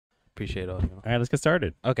appreciate all. You know. All right, let's get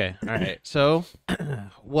started. Okay, all right. So,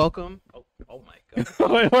 welcome. Oh my god.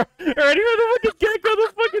 Already heard the fucking gecko on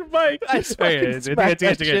the fucking mic. I fucking smacked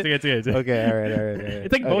that shit. Okay, all right.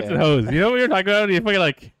 It's like boats and hoes. You know what we were talking about? You fucking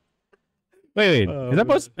like. Wait.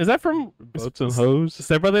 Is that from Boats and Hoes?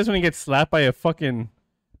 Step Brothers when he gets slapped by a fucking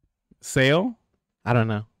sail? I don't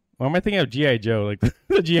know. Or am I thinking of G.I. Joe? Like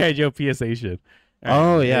the G.I. Joe PSA shit.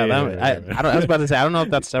 Oh yeah, I I was about to say I don't know if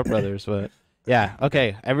that's Step Brothers, but yeah.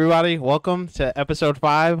 Okay, everybody, welcome to episode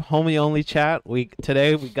 5, homie only chat.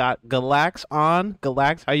 Today we got Galax on.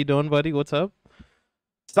 Galax, how you doing, buddy? What's up?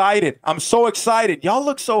 Excited. I'm so excited. Y'all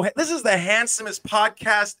look so. This is the handsomest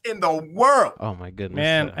podcast in the world. Oh my goodness,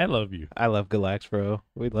 Man, I love you. I love Galax, bro.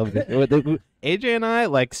 We love it. AJ and I,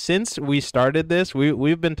 like, since we started this,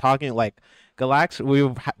 we've been talking like. Galax,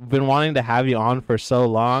 we've been wanting to have you on for so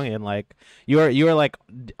long, and like you were like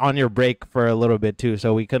on your break for a little bit too,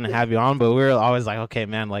 so we couldn't have you on. But we were always like, okay,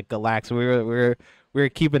 man, like Galax, we were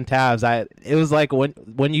keeping tabs. It was like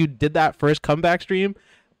when you did that first comeback stream,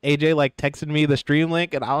 AJ like texted me the stream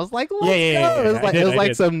link, and I was like, let's go. It was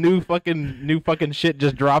like some new fucking shit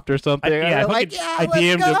just dropped or something. I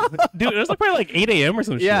DM'd him. Dude, it was like probably like 8 a.m. or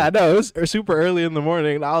some shit. Yeah, no, it was super early in the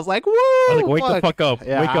morning, and I was like, woo! I was like, wake the fuck up.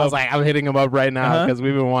 Yeah, wake I was up. like, I'm hitting him up right now because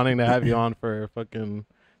we've been wanting to have you on for fucking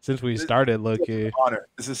since we started, low-key. Honor.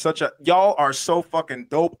 This is such a. Y'all are so fucking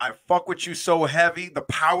dope. I fuck with you so heavy. The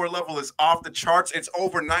power level is off the charts. It's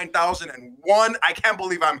over 9,001. I can't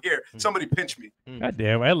believe I'm here. Somebody pinch me. God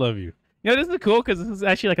damn, I love you. You know, this is cool because this is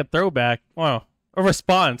actually like a throwback. Wow, a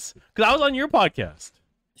response. Because I was on your podcast.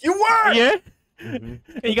 You were. Yeah. Mm-hmm.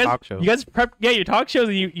 And you guys prep. Yeah, your talk shows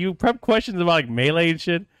and you prep questions about like melee and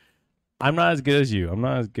shit. I'm not as good as you. I'm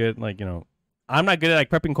not as good. Like, you know, I'm not good at like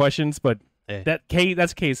prepping questions, but. That's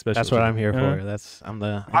case special. That's what I'm here for.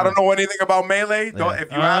 I don't know anything about melee. Yeah.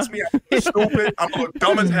 If you ask me, I'm stupid. I'm gonna look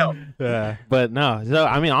dumb as hell. Yeah, but no. So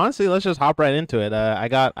I mean, honestly, let's just hop right into it. I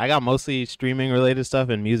got mostly streaming related stuff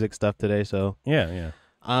and music stuff today. So yeah.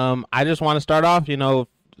 I just want to start off. You know,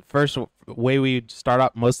 first way we start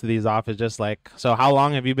up most of these off is just like, so how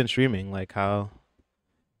long have you been streaming? Like how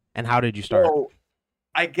did you start?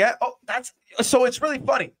 So it's really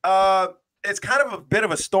funny. It's kind of a bit of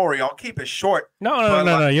a story. I'll keep it short.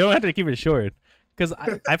 No. You don't have to keep it short because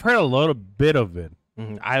I've heard a little bit of it.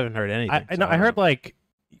 I haven't heard anything. I heard like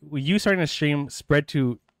you starting to stream spread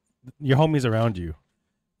to your homies around you.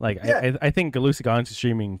 Like I think Galaxius got into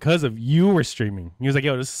streaming because of you were streaming. He was like,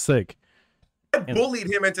 "Yo, this is sick." I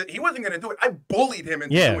bullied him into. He wasn't gonna do it. I bullied him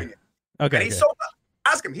into doing it. Okay. And he's so.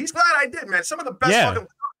 Ask him. He's glad I did, man. Some of the best fucking.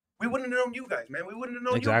 We wouldn't have known you guys, man. We wouldn't have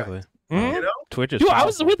known you guys. Mm-hmm. You know? Twitch is Dude, powerful. I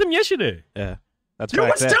was with him yesterday. Yeah. That's you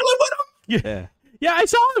were still with him? Yeah, I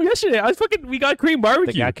saw him yesterday. We got Korean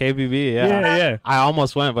barbecue. They got KBB, yeah. I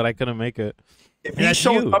almost went, but I couldn't make it. If he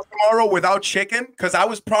shows up tomorrow without chicken, because I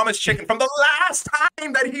was promised chicken from the last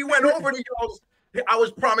time that he went over to yours, I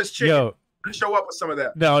was promised chicken. Yo, show up with some of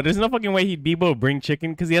that. No, there's no fucking way he'd be able to bring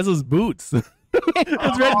chicken because he has those boots. Those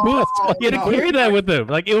red boots. He had to carry that with him.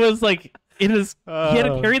 Like, it was like... he had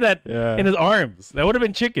to carry that in his arms. That would have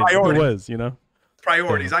been chicken if it was, you know?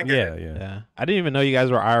 Priorities, I get it. Yeah. I didn't even know you guys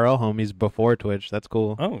were IRL homies before Twitch. That's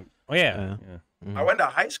cool. Oh yeah. Mm-hmm. I went to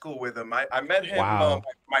high school with him. I met him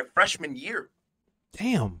my freshman year.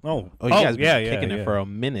 Damn. Oh, you guys been kicking it for a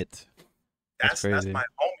minute. That's my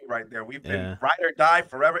homie right there. We've been ride or die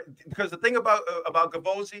forever. Because the thing about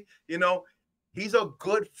Gavosi, you know, he's a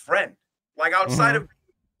good friend. Like outside of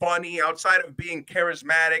funny, outside of being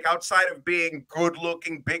charismatic, outside of being good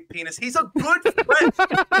looking, big penis, he's a good friend.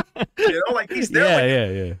 You know, like he's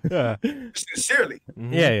there. Yeah. Sincerely.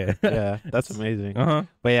 Mm-hmm. Yeah. That's amazing.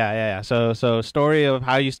 But yeah. So story of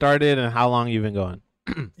how you started and how long you've been going.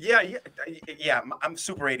 Yeah. I'm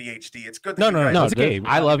super ADHD. It's good. No, it's okay.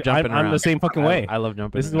 I love jumping around. I'm the same fucking way. I love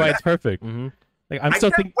jumping. This is why it's perfect. Mm-hmm. Like I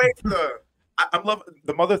can't wait for I'm love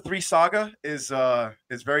the Mother 3 saga is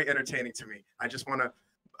very entertaining to me. I just want to.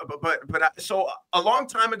 So a long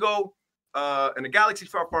time ago, in a galaxy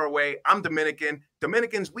far, far away, I'm Dominican.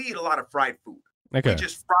 Dominicans, we eat a lot of fried food. Okay. We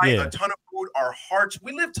just fry a ton of food. Our hearts,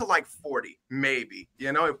 we live to like 40, maybe,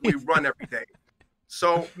 you know, if we run every day.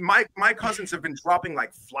 So my cousins have been dropping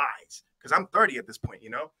like flies because I'm 30 at this point, you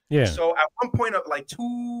know? Yeah. So at one point, like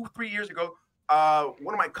 2-3 years ago,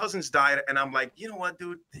 one of my cousins died, and I'm like, you know what,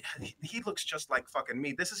 dude? He looks just like fucking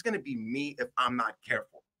me. This is going to be me if I'm not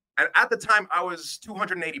careful. And at the time, I was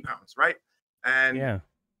 280 pounds, right? And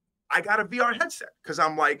I got a VR headset because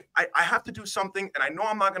I'm like, I have to do something. And I know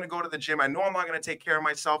I'm not going to go to the gym. I know I'm not going to take care of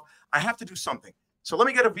myself. I have to do something. So let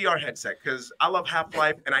me get a VR headset because I love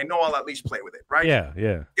Half-Life and I know I'll at least play with it, right? Yeah,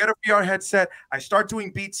 yeah. Get a VR headset. I start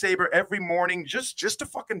doing Beat Saber every morning just to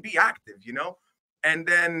fucking be active, you know? And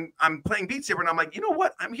then I'm playing Beat Saber and I'm like, you know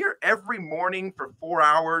what? I'm here every morning for 4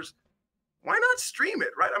 hours. Why not stream it,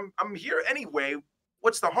 right? I'm here anyway.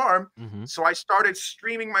 What's the harm? Mm-hmm. So I started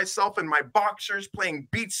streaming myself in my boxers, playing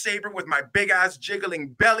Beat Saber with my big ass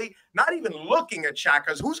jiggling belly, not even looking at chat,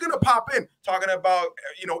 because who's gonna pop in talking about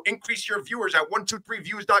increase your viewers at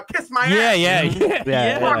 123views. Kiss my ass.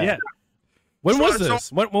 Yeah. When was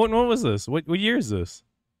this? When was this? What year is this?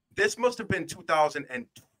 This must have been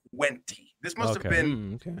 2020. This must have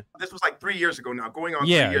been. This was like 3 years ago now, going on 3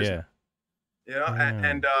 years.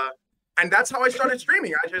 And that's how I started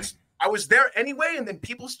streaming. I was there anyway, and then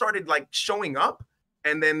people started like showing up,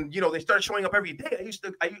 and then they started showing up every day.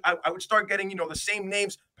 I would start getting the same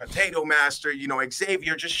names, Potato Master,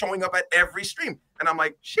 Xavier, just showing up at every stream, and I'm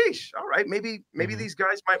like, sheesh, all right, maybe these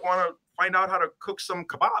guys might want to find out how to cook some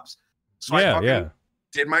kebabs. So I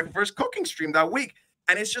did my first cooking stream that week,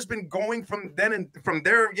 and it's just been going from then and from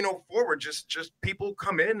there, forward. Just people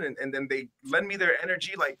come in and then they lend me their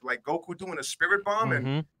energy, like Goku doing a spirit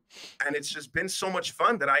bomb, and it's just been so much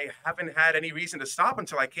fun that I haven't had any reason to stop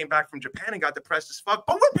until I came back from Japan and got depressed as fuck.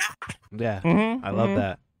 But we're back. Yeah, I love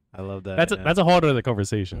that. I love that. That's a whole other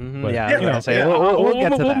conversation. But, we'll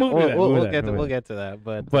get to that. We'll get to that.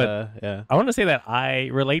 But yeah, I want to say that I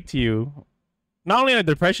relate to you, not only on the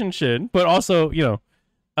depression shit, but also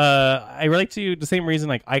I relate to you the same reason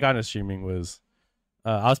like I got into streaming was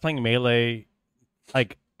I was playing Melee.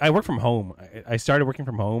 Like I work from home. I started working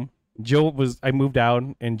from home. I moved out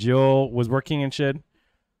and Jill was working and shit.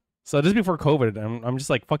 So this is before COVID. I'm just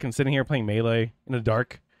like fucking sitting here playing Melee in the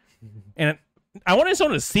dark. And I wanted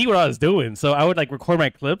someone to see what I was doing. So I would like record my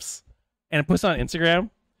clips and post it on Instagram.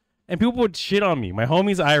 And people would shit on me. My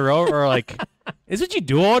homies IRL are like, is this what you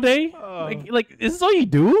do all day? Like, is this all you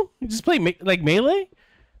do? You just play Melee?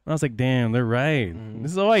 And I was like, damn, they're right.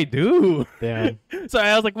 This is all I do. Damn. So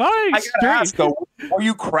I was like, why? I gotta ask though, were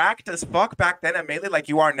you cracked as fuck back then at Melee like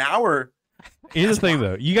you are now, or? Here's the thing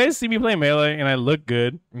though, you guys see me play Melee and I look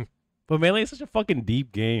good, but Melee is such a fucking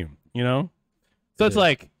deep game, So it's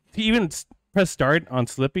like to even press start on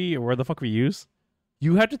Slippy or where the fuck we use,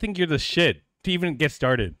 you have to think you're the shit to even get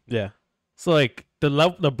started. Yeah. So like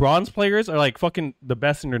the bronze players are like fucking the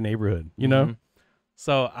best in their neighborhood,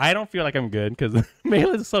 So I don't feel like I'm good because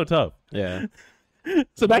Melee is so tough. Yeah.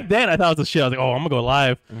 So back then I thought it was a shit. I was like, oh, I'm gonna go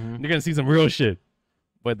live. You're gonna see some real shit.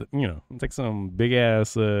 But it's like some big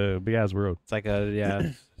ass world. It's like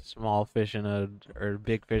a small fish or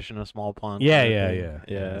big fish in a small pond. Yeah.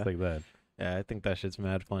 It's like that. Yeah, I think that shit's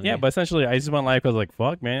mad funny. Yeah, but essentially I just went live because like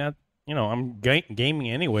fuck, man. I'm gaming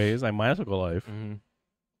anyways. I might as well go live.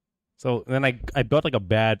 So then I built like I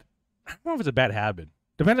don't know if it's a bad habit.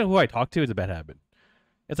 Depends on who I talk to. It's a bad habit.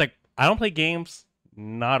 It's like I don't play games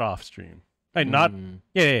not off stream. Like not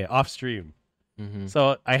off stream.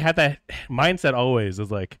 So I had that mindset always. It's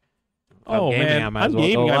like, oh man, I'm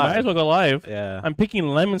gaming. I might as well go live. Yeah, I'm picking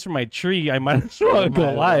lemons from my tree. I might as well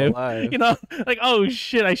go live. Like oh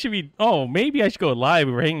shit, I should be. Oh, maybe I should go live.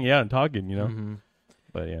 We're hanging out and talking.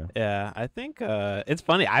 But yeah. I think it's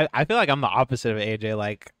funny. I feel like I'm the opposite of AJ.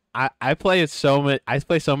 Like I play so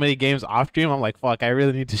many games off stream. I'm like, fuck, I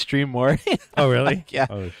really need to stream more. Oh really? Like, yeah.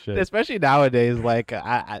 Oh shit. Especially nowadays, like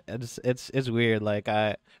it's weird. Like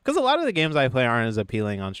because a lot of the games I play aren't as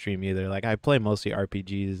appealing on stream either. Like I play mostly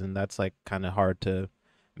RPGs, and that's like kind of hard to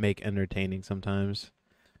make entertaining sometimes.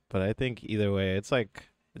 But I think either way, it's like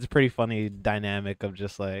it's a pretty funny dynamic of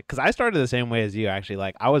just like because I started the same way as you actually.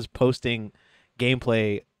 Like I was posting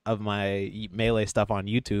gameplay of my Melee stuff on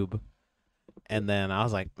YouTube. And then I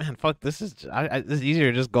was like, man, fuck, this is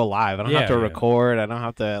easier to just go live. I don't have to record. I don't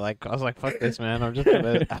have to I was like, fuck this, man. I'm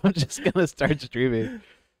just gonna start streaming.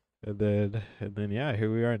 And then yeah, here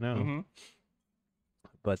we are now.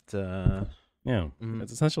 But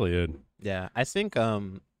that's essentially it. Yeah, I think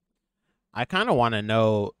I kind of want to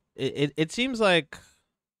know. It seems like.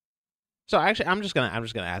 So actually, I'm just gonna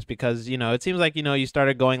ask because it seems like you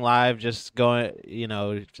started going live, just going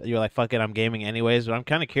you're like fuck it, I'm gaming anyways. But I'm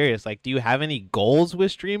kind of curious, like, do you have any goals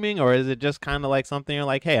with streaming, or is it just kind of like something you're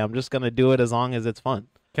like, hey, I'm just gonna do it as long as it's fun?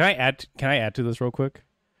 Can I add to this real quick?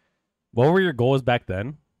 What were your goals back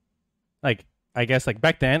then? Like, I guess like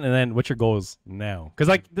back then, and then what's your goals now? Because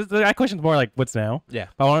like that question's more like what's now. Yeah,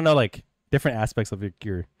 but I want to know like different aspects of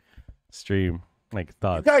your stream. Like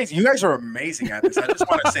thoughts. You guys are amazing at this. I just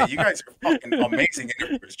want to say you guys are fucking amazing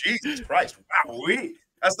interviewers. Jesus Christ. Wow,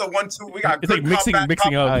 that's the 1-2. We got it's good like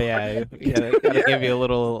mixing up. Oh yeah. Give you a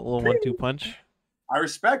little 1-2 punch. I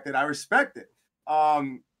respect it.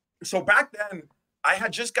 So back then, I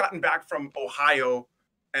had just gotten back from Ohio,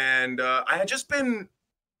 and I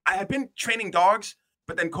had been training dogs,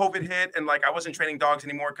 but then COVID hit, and like I wasn't training dogs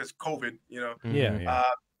anymore because COVID, you know. Yeah.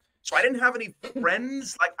 So I didn't have any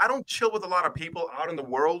friends. Like I don't chill with a lot of people out in the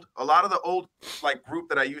world. A lot of the old like group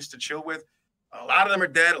that I used to chill with, a lot of them are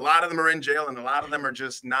dead. A lot of them are in jail, and a lot of them are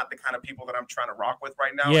just not the kind of people that I'm trying to rock with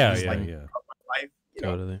right now. Yeah. My life,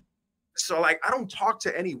 Totally. So like I don't talk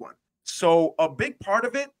to anyone. So a big part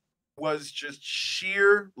of it was just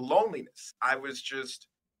sheer loneliness. I was just,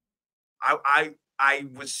 I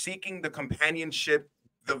was seeking the companionship,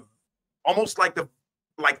 almost like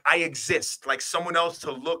I exist, like someone else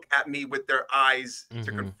to look at me with their eyes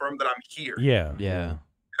to confirm that I'm here. Yeah. You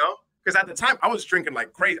know? Because at the time I was drinking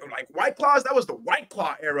like crazy. Like White Claws, that was the White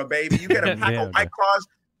Claw era, baby. You get a pack of White Claws,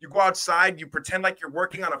 you go outside, you pretend like you're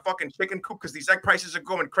working on a fucking chicken coop because these egg prices are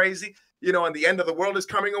going crazy, you know, and the end of the world is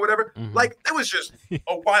coming or whatever. Like it was just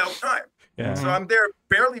a wild time. So I'm there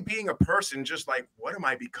barely being a person, just like, what am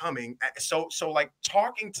I becoming? So like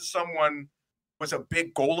talking to someone was a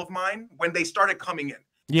big goal of mine when they started coming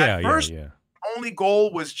in. At first, only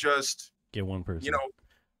goal was just get one person, you know,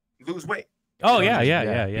 lose weight. Oh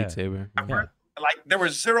yeah. Beat Saber. Like there were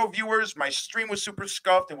 0 viewers. My stream was super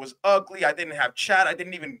scuffed. It was ugly. I didn't have chat.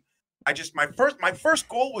 My first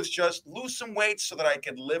goal was just lose some weight so that I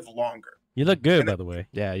could live longer. You look good, by the way.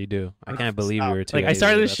 Yeah, you do. I can't believe you were too. Like I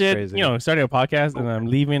started this shit, crazy. You know, starting a podcast, and I'm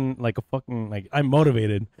leaving like a fucking like I'm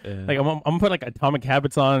motivated. Like I'm gonna put like Atomic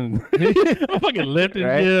Habits on. I'm fucking lifting.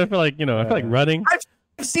 Right? I feel like I feel like running.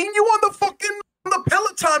 I've seen you on the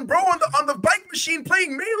Peloton, bro, on the bike machine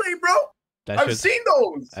playing Melee, bro. I've seen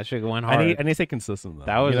those. That shit going hard. I need to stay consistent though.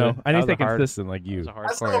 That was I need to stay consistent like you.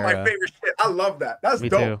 That's some of my favorite shit. I love that. That's Me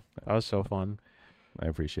dope. Too. That was so fun. I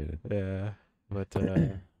appreciate it. Yeah, but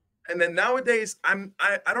and then nowadays I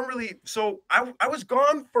don't really. So I was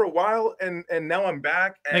gone for a while, and now I'm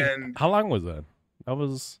back. And like, how long was that? That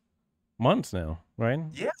was months now, right?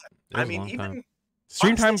 Yeah, I mean even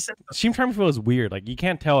stream time feels weird. Like you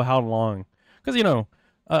can't tell how long because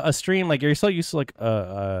a stream, like you're so used to like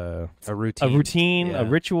a routine, a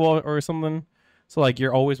ritual or something. So like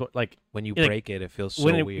you're always like when you break it feels so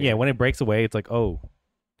weird. Yeah, when it breaks away, it's like, oh,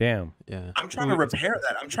 damn. Yeah, I'm trying to repair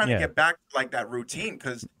that. I'm trying to get back to like that routine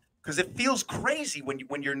because it feels crazy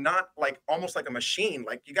when you're not like almost like a machine.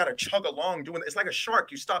 Like you got to chug along doing it. It's like a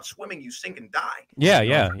shark. You stop swimming, you sink and die.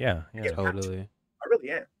 Yeah. Totally. I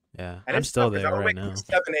really am. Yeah, and I'm still there right now. At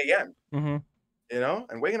 7 a.m. Mm-hmm. You know,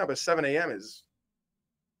 and waking up at 7 a.m. is.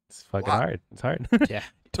 It's fucking hard. It's hard. Yeah.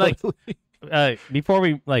 Totally.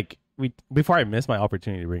 Like before I miss my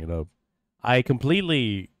opportunity to bring it up, I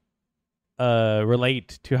completely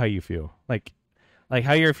relate to how you feel. Like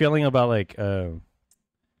how you're feeling about like I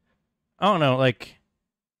don't know, like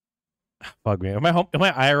fuck me. If my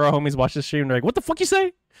IRL homies watch this stream, they're like, what the fuck you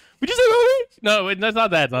say? We just say homie? No, that's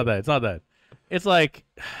not that. It's not that. It's like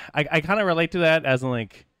I kind of relate to that as in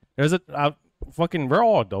like there's we're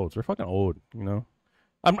all adults. We're fucking old, you know?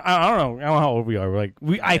 I don't know how old we are. Like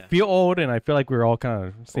I feel old, and I feel like we're all kind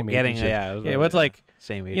of same age. But it's like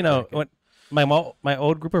same age. You know, when my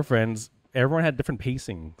old group of friends, everyone had different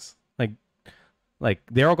pacings. Like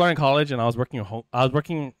they were all going to college, and I was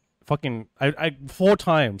working fucking I full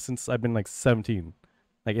time since I've been like 17,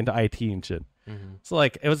 like into IT and shit. So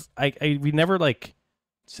like it was we never like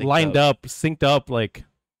synced up like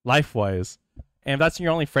life wise. And if that's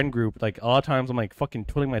your only friend group, like a lot of times I'm like fucking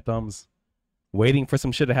twiddling my thumbs, waiting for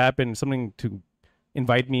some shit to happen, something to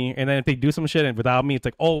invite me, and then if they do some shit and without me, it's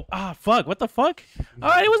like, fuck, what the fuck?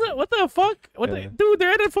 It wasn't. What the fuck? Dude,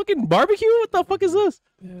 they're at a fucking barbecue. What the fuck is this?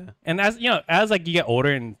 Yeah. And as like you get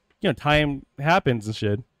older and time happens and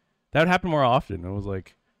shit, that would happen more often. It was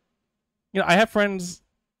like, I have friends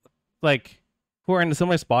like who are in a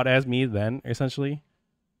similar spot as me then, essentially,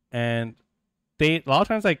 and a lot of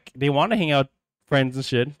times like they want to hang out friends and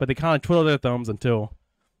shit, but they kind of twiddle their thumbs until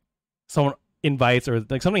someone invites or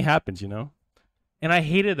like something happens, And I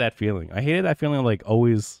hated that feeling. Of like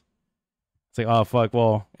always, it's like, oh fuck,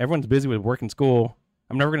 well everyone's busy with work and school.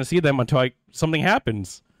 I'm never gonna see them until something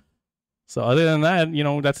happens. So other than that,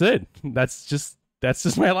 that's it. That's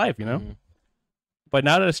just my life, But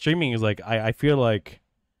now that streaming is like, I feel like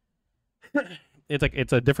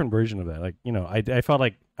it's a different version of that. Like, I felt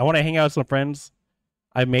like I want to hang out with some friends.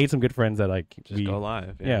 I made some good friends that like just go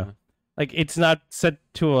live. Yeah. Like it's not set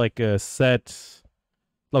to like a set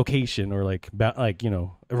location or like a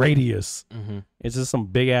radius. It's just some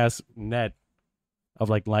big ass net of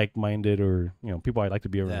like-minded or people I'd like to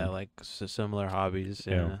be around. Yeah, like similar hobbies.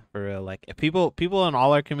 Yeah, for real. Like if people in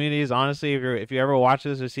all our communities, honestly, if you ever watch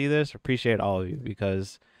this or see this, appreciate all of you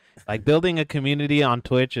because like building a community on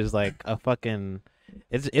Twitch is like a fucking,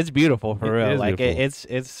 it's beautiful for real. Like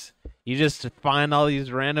it's you just find all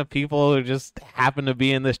these random people who just happen to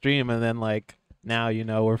be in the stream, and then like now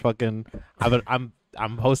we're fucking.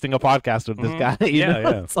 I'm hosting a podcast with this guy. You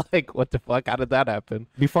know? It's like, what the fuck? How did that happen?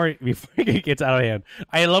 Before it gets out of hand,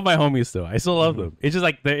 I love my homies though. I still love them. It's just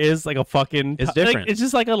like there is like a fucking. It's different. Like, it's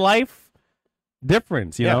just like a life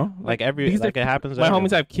difference, you know. Like it happens. My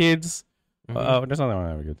homies have kids. There's nothing wrong with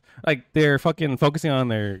having kids. Like they're fucking focusing on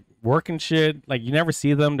their work and shit. Like you never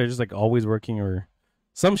see them. They're just like always working or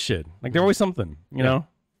some shit. Like they're always something, you know.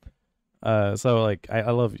 So like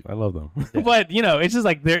I love them, but it's just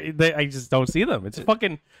like they I just don't see them. It's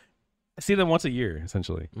fucking I see them once a year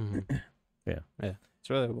essentially. Yeah, it's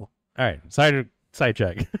really cool. All right, sorry to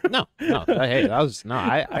sidetrack. No, hey, that was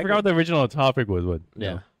I forgot what the original topic was. What?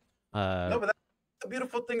 Yeah. No, but that's the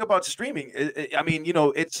beautiful thing about streaming. I mean,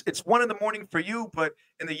 it's 1 a.m. for you, but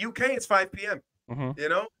in the UK it's 5 p.m. You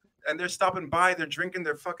know. And they're stopping by. They're drinking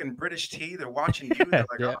their fucking British tea. They're watching you. They're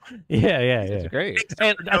like, yeah. It's great.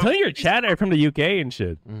 And I tell you, your chat are from the UK and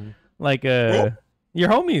shit. Like, your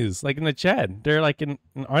homies, like in the chat, they're like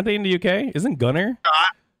aren't they in the UK? Isn't Gunner?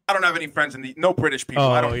 I don't have any friends no British people.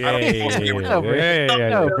 Oh, I don't No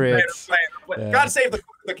Brits. God save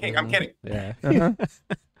the king. I'm kidding. Yeah.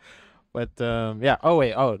 But yeah. Oh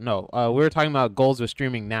wait. Oh no. We were talking about goals with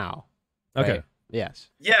streaming now. Okay. Right?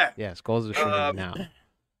 Yes. Yeah. Yes. Goals with streaming now.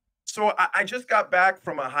 So I just got back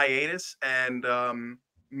from a hiatus, and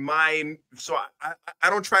I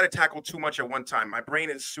don't try to tackle too much at one time. My brain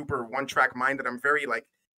is super one-track minded. I'm very like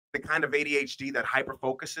the kind of ADHD that hyper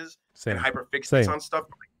focuses and hyper fixates on stuff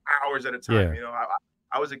for like hours at a time. Yeah.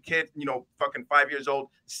 I was a kid, fucking 5 years old,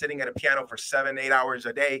 sitting at a piano for 7-8 hours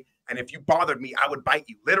a day. And if you bothered me, I would bite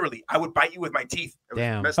you. Literally, I would bite you with my teeth.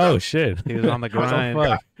 Damn. Oh shit. He was on the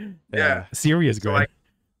grind. Yeah. Serious grind.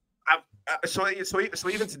 So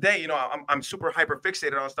even today, I'm super hyper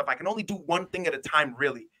fixated on stuff. I can only do one thing at a time,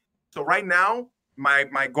 really. So right now,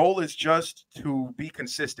 my goal is just to be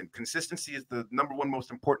consistent. Consistency is the number one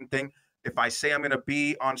most important thing. If I say I'm going to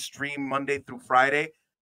be on stream Monday through Friday,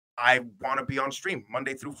 I want to be on stream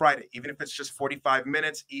Monday through Friday, even if it's just 45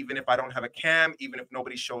 minutes, even if I don't have a cam, even if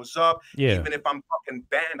nobody shows up, even if I'm fucking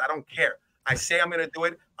banned, I don't care. I say I'm gonna do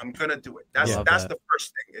it. I'm gonna do it. That's the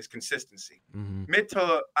first thing is consistency.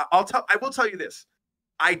 I will tell you this.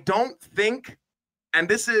 I don't think, and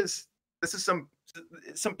this is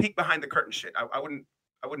some peek behind the curtain shit. I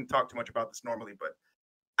wouldn't talk too much about this normally, but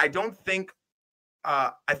I don't think.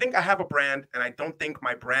 I think I have a brand, and I don't think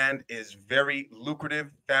my brand is very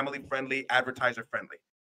lucrative, family friendly, advertiser friendly.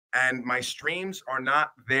 And my streams are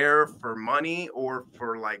not there for money or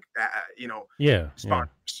for like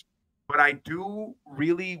sponsors. But I do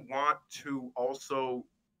really want to also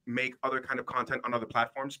make other kind of content on other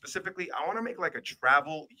platforms. Specifically, I want to make like a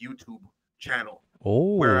travel YouTube channel.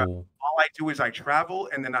 Where all I do is I travel,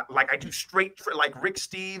 and then I do straight like Rick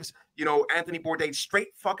Steves, Anthony Bourdain, straight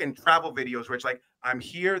fucking travel videos where it's like, I'm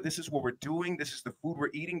here, this is what we're doing, this is the food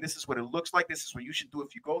we're eating, this is what it looks like, this is what you should do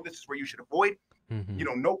if you go, this is where you should avoid.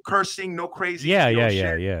 No cursing, no crazy.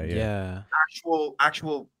 Yeah.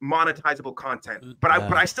 Actual monetizable content. But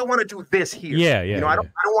I still want to do this here. I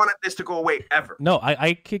don't want this to go away ever. No,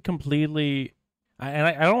 I could completely.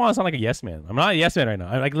 I don't want to sound like a yes man. I'm not a yes man right now.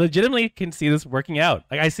 I like legitimately can see this working out.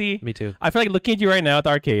 Like I see. Me too. I feel like looking at you right now at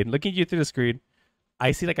the arcade, looking at you through the screen.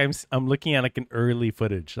 I see like I'm looking at like an early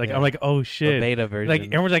footage. Like I'm like, oh shit, the beta version.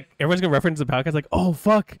 Like everyone's gonna reference the podcast. Like, oh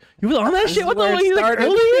fuck, you was on that shit. What the hell? You like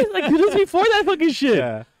early? Like this before that fucking shit.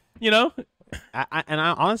 Yeah. I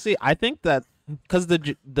honestly I think that because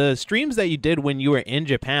the streams that you did when you were in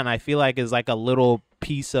Japan, I feel like is like a little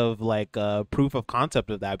piece of like proof of concept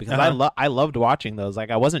of that, because I loved watching those. Like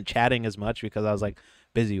I wasn't chatting as much because I was like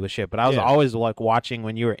busy with shit, but I was always like watching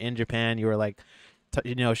when you were in Japan. You were like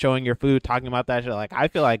showing your food, talking about that shit. Like I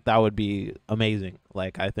feel like that would be amazing.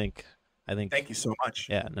 Like I think thank you so much.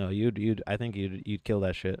 Yeah, no, I think you'd kill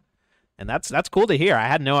that shit. And that's cool to hear. I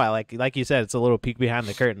had no like you said, it's a little peek behind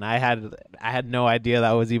the curtain. I had no idea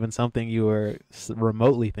that was even something you were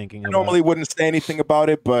remotely thinking about. I normally wouldn't say anything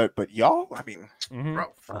about it, but y'all, I mean, bro.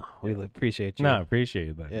 Oh, we appreciate you. No, I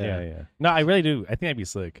appreciate that. Yeah. No, I really do. I think that'd be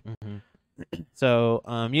slick. So,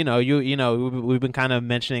 we've been kind of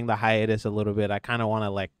mentioning the hiatus a little bit. I kind of want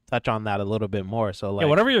to like touch on that a little bit more. So like, yeah,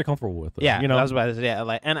 whatever you're comfortable with. Though, yeah, you know, that's what I said. Yeah,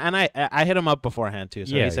 like, and I hit him up beforehand too.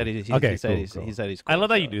 So he said he said he's cool, I love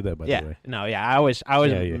that you do that. By the way, no, yeah, I always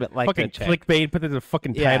like fucking clickbait. Put it in the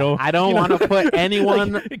fucking title. I don't want to put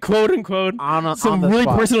anyone like, quote unquote on some on really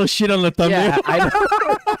spot. personal shit on the thumbnail. Yeah, I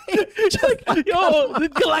Just like, yo, the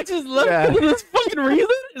Galaxius left for this fucking reason.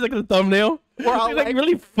 It's like the thumbnail. It's like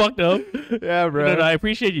really fucked up. Yeah, bro. No, I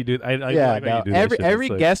appreciate you, dude. I like how you do every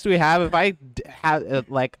that shit. guest we have, if I have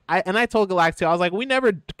I told Galaxius, I was like, we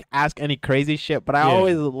never ask any crazy shit, but I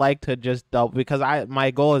always like to just double, because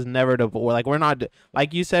my goal is never to, we're not,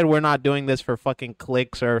 like you said, we're not doing this for fucking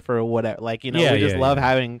clicks or for whatever. Like, you know, we just love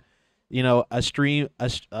having, you know, a stream,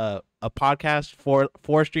 a podcast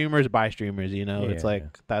for streamers by streamers. You know, it's like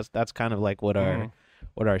that's kind of like what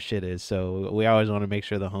our shit is. So we always want to make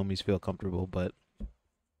sure the homies feel comfortable. But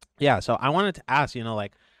yeah, so I wanted to ask, you know,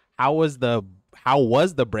 like, how was the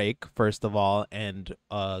break, first of all, and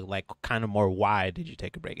like kind of more why did you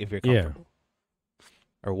take a break, if you're comfortable?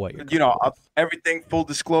 Or what you're, you know, everything, full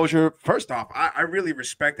disclosure. First off, I really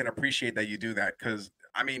respect and appreciate that you do that, because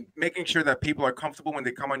I mean, making sure that people are comfortable when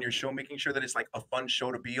they come on your show, making sure that it's like a fun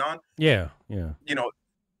show to be on. Yeah. You know,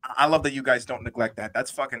 I love that you guys don't neglect that.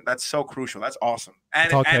 That's so crucial. That's awesome. And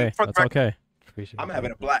it's okay. and for That's okay. I'm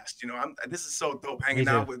having a blast. You know, this is so dope hanging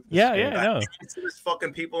out with I know. There's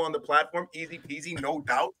fucking people on the platform. Easy peasy, no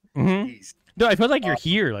doubt. No, I feel like you're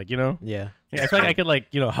here, like, you know. Yeah, I feel like I could, like,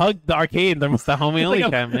 you know, hug the arcade. It's the homie only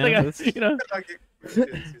cam, man. You know. I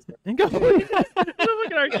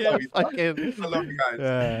love you guys.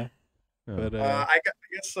 Yeah. But I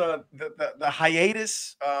guess the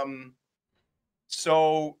hiatus.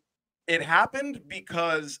 So it happened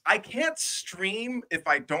because I can't stream if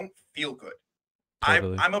I don't feel good.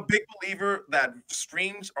 Totally. I'm a big believer that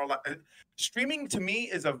streams are like, streaming to me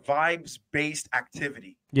is a vibes-based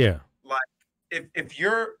activity. Yeah. Like if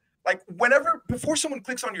you're like, before someone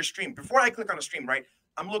clicks on your stream, before I click on a stream, right?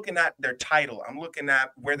 I'm looking at their title. I'm looking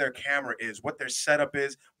at where their camera is, what their setup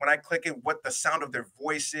is. When I click it, what the sound of their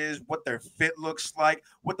voice is, what their fit looks like,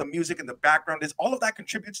 what the music in the background is. All of that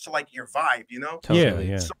contributes to like your vibe, you know? Totally.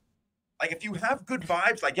 Yeah. So, like, if you have good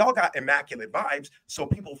vibes, like y'all got immaculate vibes, so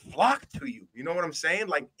people flock to you. You know what I'm saying?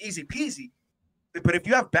 Like, easy peasy. But if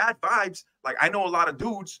you have bad vibes, like, I know a lot of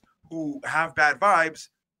dudes who have bad vibes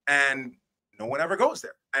and no one ever goes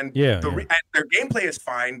there. And, and their gameplay is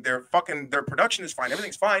fine. Their production is fine.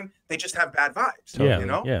 Everything's fine. They just have bad vibes. You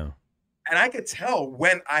know? Yeah. And I could tell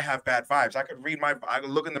when I have bad vibes. I could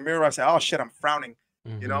look in the mirror. I say, oh shit, I'm frowning.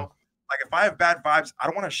 You know, like, if I have bad vibes, I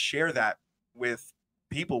don't want to share that with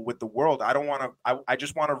people, with the world. I don't want to, I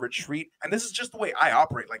just want to retreat. And this is just the way I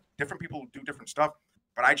operate. Like, different people do different stuff.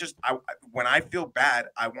 But when I feel bad,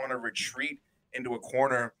 I want to retreat into a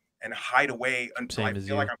corner and hide away until I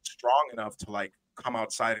feel like I'm strong enough to like come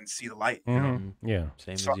outside and see the light. You know? Yeah.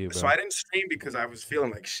 Same as you, bro. So I didn't stream because I was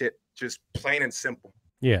feeling like shit, just plain and simple.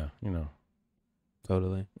 Yeah, you know.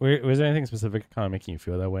 Totally. Was there anything specific kind of making you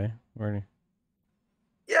feel that way, Ernie?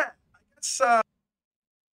 Yeah, I guess.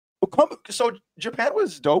 So Japan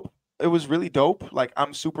was dope. It was really dope. Like,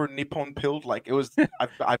 I'm super Nippon pilled. Like, it was.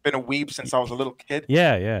 I've been a weeb since I was a little kid.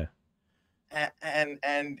 Yeah.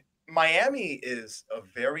 And Miami is a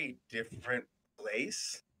very different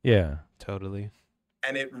place. Yeah, totally.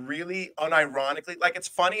 And it really, unironically, like, it's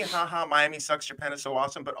funny, haha, Miami sucks, Japan is so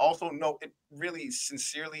awesome, but also, no, it really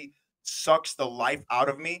sincerely sucks the life out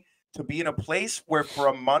of me to be in a place where for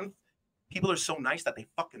a month, people are so nice that they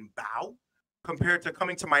fucking bow, compared to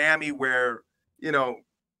coming to Miami where, you know,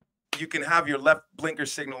 you can have your left blinker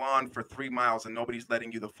signal on for 3 miles and nobody's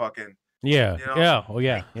letting you the fucking... Yeah. You know? Yeah. Oh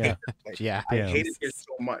yeah. Yeah. I hated it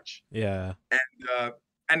so much. Yeah.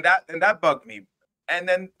 And that bugged me. And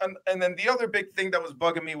then the other big thing that was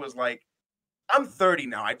bugging me was, like, I'm 30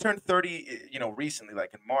 now. I turned 30, you know, recently,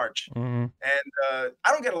 like in March. And I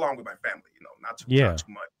don't get along with my family, you know, not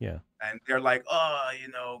too much. Yeah. And they're like, oh, you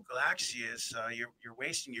know, Galaxius, you're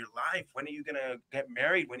wasting your life. When are you gonna get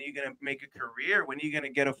married? When are you gonna make a career? When are you gonna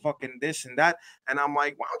get a fucking this and that? And I'm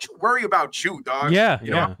like, why don't you worry about you, dog? Yeah.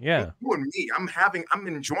 You know, you and me. I'm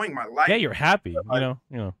enjoying my life. Yeah, you're happy. You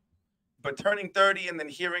know. But turning 30 and then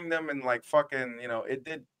hearing them and like fucking, you know, it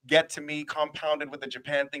did get to me, compounded with the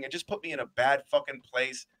Japan thing. It just put me in a bad fucking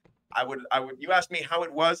place. I would, you asked me how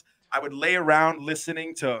it was. I would lay around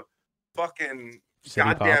listening to fucking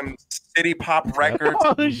city pop records.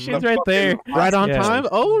 Oh, shit's right there. Right on time.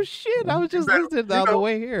 Oh shit. I was just listening on the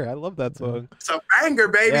way here. I love that song. It's a banger,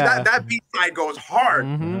 baby. Yeah. That beat side goes hard.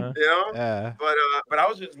 Mm-hmm. You know? Yeah. But I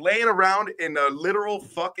was just laying around in a literal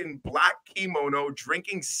fucking black kimono,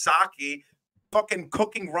 drinking sake, fucking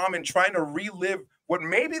cooking ramen, trying to relive what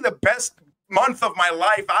may be the best month of my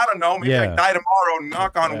life. I don't know. Maybe I die tomorrow.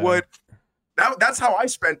 Knock on wood. That's how I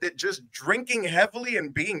spent it. Just drinking heavily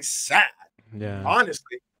and being sad. Yeah.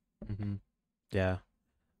 Honestly. Yeah.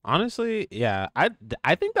 Honestly, yeah.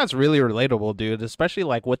 I think that's really relatable, dude. Especially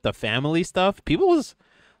like with the family stuff. People's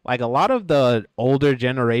like a lot of the older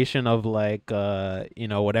generation of like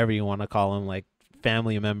whatever you want to call them, like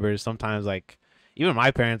family members. Sometimes like even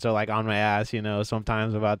my parents are like on my ass,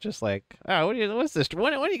 sometimes about just like, oh, what's this?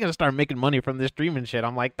 When are you gonna start making money from this streaming shit?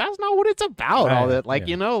 I'm like, that's not what it's about. All that, like,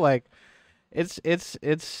 like it's it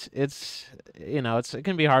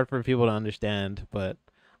can be hard for people to understand, but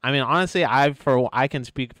I mean, honestly, I can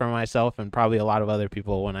speak for myself and probably a lot of other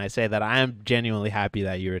people when I say that I am genuinely happy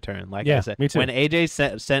that you returned. Like I said, me too. When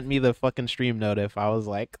AJ sent me the fucking stream notif, I was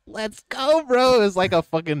like, let's go, bro. It's like a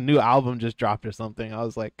fucking new album just dropped or something.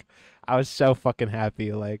 I was so fucking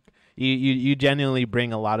happy. Like you genuinely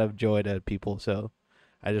bring a lot of joy to people. So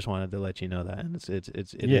I just wanted to let you know that, and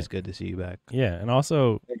it is good to see you back. Yeah, and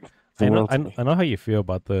also I know how you feel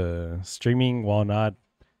about the streaming while not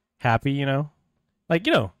happy. Like,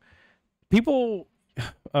 people.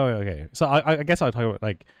 Oh, okay. So I guess I'll talk about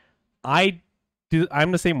like I'm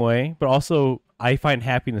the same way, but also I find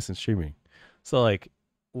happiness in streaming. So like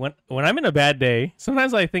when I'm in a bad day,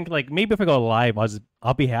 sometimes I think like maybe if I go live,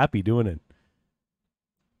 I'll be happy doing it.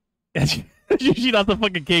 It's usually not the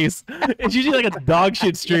fucking case. It's usually like a dog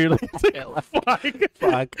shit stream. Like, fuck.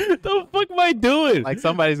 The fuck am I doing? Like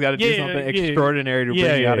somebody's got to do something extraordinary to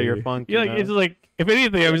bring you out of your funk. Yeah, like, it's just like, if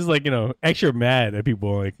anything, I was just like, extra mad at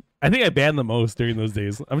people. Like, I think I banned the most during those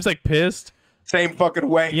days. I'm just like pissed. Same fucking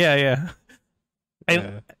way. Yeah.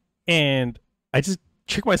 And I just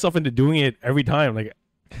trick myself into doing it every time. Like,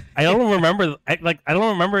 I don't remember. I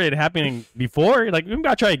don't remember it happening before. Like, maybe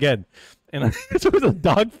I'll try again. And it was a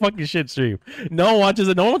dog fucking shit stream. No one watches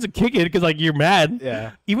it. No one wants to kick it because like you're mad.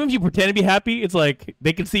 Yeah. Even if you pretend to be happy, it's like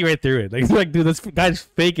they can see right through it. Like it's like, dude, this guy's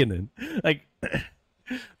faking it. Like,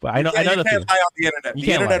 but I know. I know you can't lie on the internet.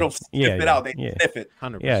 The internet will sniff it out. They sniff it.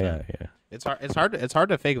 100%. Yeah. It's hard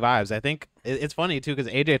to fake vibes. I think it's funny too because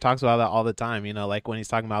AJ talks about that all the time. Like when he's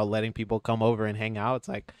talking about letting people come over and hang out. It's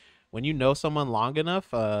like, when you know someone long enough,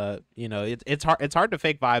 it's hard to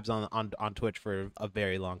fake vibes on Twitch for a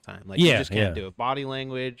very long time. Like you just can't do it. Body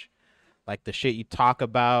language, like the shit you talk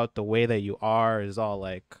about, the way that you are is all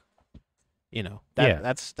like,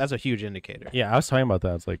 that's a huge indicator. Yeah, I was talking about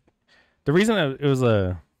that. It's like the reason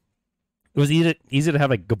it was easy to have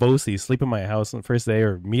like Gabosi sleep in my house on the first day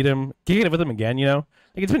or meet him, kick it with him again. Like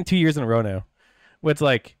it's been 2 years in a row now. Where it's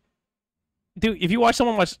like, dude, if you watch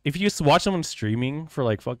someone streaming for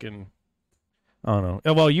like fucking, I don't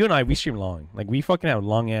know. Well, you and I, we stream long. Like we fucking have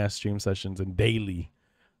long ass stream sessions and daily.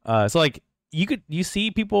 So like you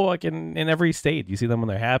see people like in every state. You see them when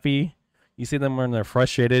they're happy. You see them when they're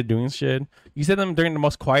frustrated doing shit. You see them during the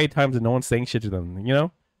most quiet times and no one's saying shit to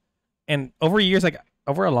them. And over years, like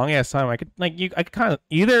over a long ass time, I could kind of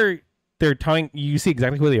either they're telling you see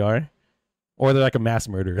exactly who they are. Or they're like a mass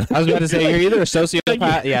murderer. I was about to say, you're either a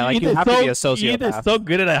sociopath. You have to be a sociopath. You're either so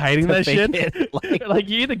good at hiding that shit. Like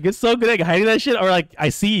you're either so good at hiding that shit, or like I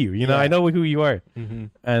see you. I know who you are. Mm-hmm.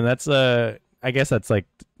 And that's I guess that's like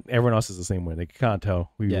everyone else is the same way. They can't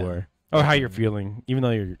tell who you are or how you're feeling, even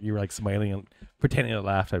though you're like smiling and pretending to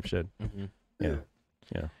laugh type shit. Mm-hmm.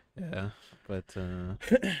 Yeah. But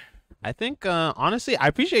I think honestly, I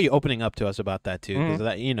appreciate you opening up to us about that too, because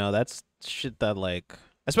that that's shit that like.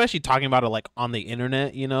 Especially talking about it like on the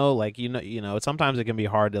internet, like sometimes it can be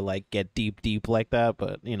hard to like get deep like that.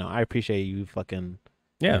 But I appreciate you fucking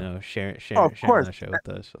sharing that shit with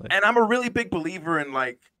us. Like. And I'm a really big believer in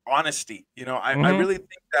like honesty. I really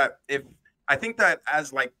think that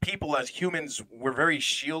as like people, as humans, we're very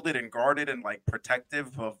shielded and guarded and like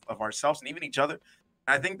protective of ourselves and even each other.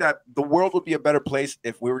 And I think that the world would be a better place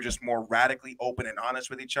if we were just more radically open and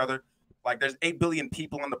honest with each other. Like there's 8 billion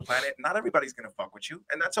people on the planet. Not everybody's gonna fuck with you,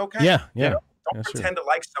 and that's okay. Yeah. Don't pretend to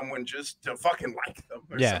like someone just to fucking like them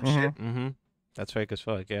or some shit. Mm-hmm. That's fake as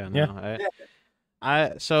fuck. Yeah. No,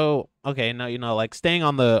 so okay, now like staying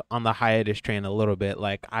on the hiatus train a little bit.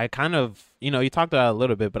 Like I kind of you talked about it a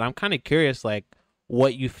little bit, but I'm kind of curious like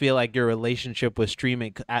what you feel like your relationship with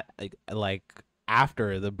streaming like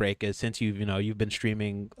after the break is, since you've been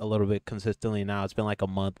streaming a little bit consistently now. It's been like a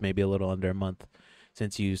month, maybe a little under a month.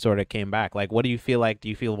 Since you sort of came back, like, what do you feel like? Do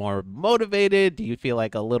you feel more motivated? Do you feel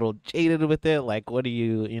like a little jaded with it? Like, what do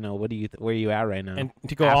you, where are you at right now? And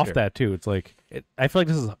to go off that too, it's like, I feel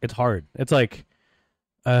like it's hard. It's like,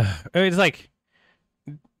 when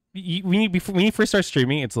you first start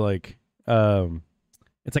streaming, it's like, oh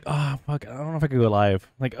fuck, I don't know if I could go live.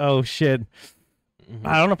 Like, oh shit,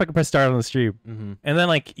 I don't know if I can press start on the stream. And then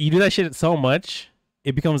like you do that shit so much,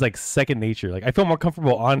 it becomes like second nature. Like I feel more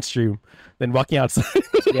comfortable on stream than walking outside.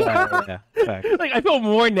 yeah. Like I feel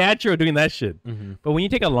more natural doing that shit. But when you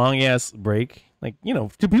take a long ass break, like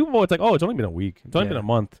to people it's like, oh, it's only been a week, it's only been a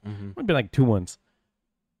month, it's only been like 2 months.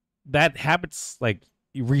 That habits like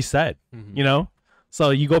you reset,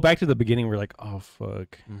 So you go back to the beginning. We're like, oh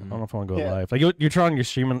fuck, I don't know if I want to go live. Like you're trying your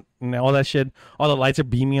stream and all that shit. All the lights are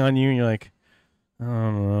beaming on you, and you're like, I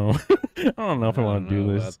don't know, I don't know if I want to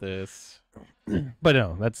do this. But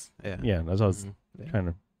no, that's that's what I was trying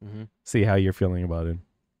to see how you're feeling about it.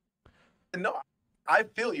 No, I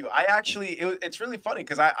feel you. I actually, it's really funny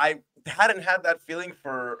because I hadn't had that feeling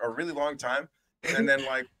for a really long time, and then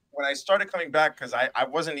like when I started coming back, because I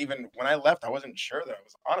wasn't even when I left, I wasn't sure that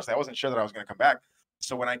I wasn't sure that I was going to come back.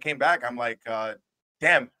 So when I came back, I'm like,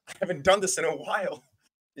 damn, I haven't done this in a while.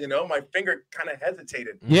 My finger kind of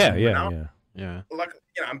hesitated. Yeah. Like,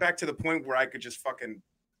 I'm back to the point where I could just fucking,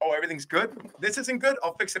 everything's good. This isn't good.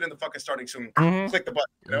 I'll fix it in the fucking starting soon. Click the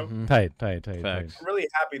button. Tight. I'm really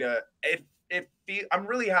happy to. I'm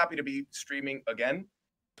really happy to be streaming again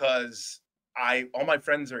because all my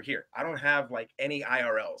friends are here. I don't have like any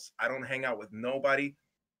IRLs. I don't hang out with nobody.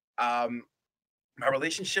 My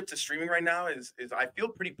relationship to streaming right now is I feel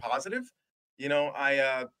pretty positive.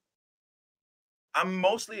 I'm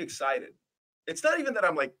mostly excited. It's not even that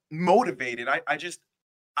I'm like motivated.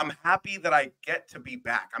 I'm happy that I get to be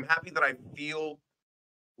back. I'm happy that I feel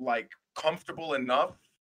like comfortable enough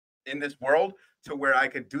in this world to where I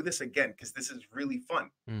could do this again because this is really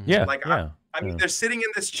fun. Yeah. Like I'm either sitting in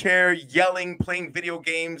this chair yelling, playing video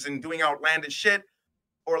games and doing outlandish shit,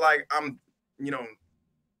 or like I'm,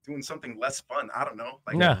 doing something less fun. I don't know,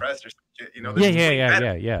 like depressed or some shit.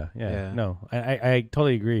 Yeah. No, I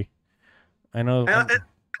totally agree. I know.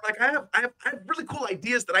 Like I have really cool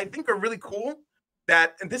ideas that I think are really cool.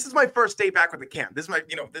 And this is my first day back with the camp. This is my,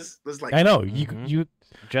 this was like. I know you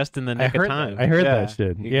just in the nick of time. I heard that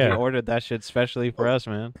shit. You ordered that shit specially for us,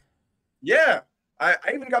 man. Yeah, I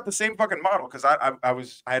even got the same fucking model because I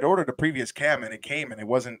had ordered a previous cam and it came and it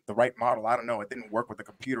wasn't the right model. I don't know. It didn't work with the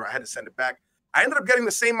computer. I had to send it back. I ended up getting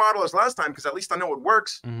the same model as last time because at least I know it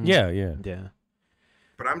works. Yeah.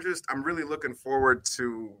 But I'm really looking forward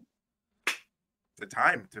to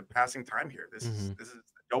passing time here. This is the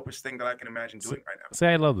dopest thing that I can imagine doing right now. See,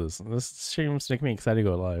 I love this. This stream's making me excited to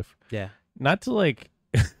go live. Yeah. Not to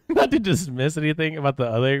not to dismiss anything about the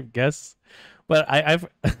other guests, but I've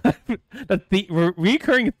the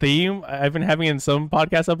recurring theme I've been having in some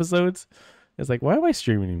podcast episodes. It's like, why am I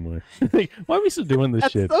streaming anymore? Like, why are we still doing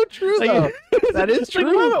this shit? That's so true, though. That is true.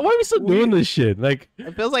 Like, why are we still doing this shit? Like,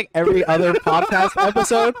 it feels like every other podcast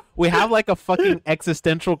episode, we have like a fucking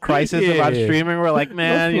existential crisis about streaming. We're like,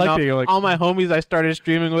 man, all my homies I started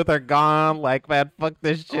streaming with are gone. Like, man, fuck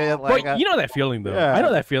this shit. Like, you know that feeling, though. Yeah. I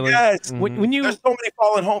know that feeling. Yes. When you, there's so many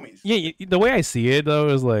fallen homies. Yeah, the way I see it though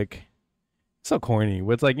is like so corny.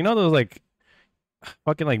 It's like those like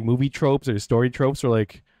fucking like movie tropes or story tropes where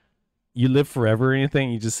like. You live forever or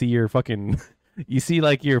anything, you just see your fucking you see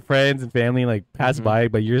like your friends and family like pass by,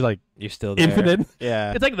 but you're still there. Infinite.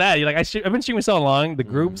 Yeah. It's like that. You're like I've been streaming so long, the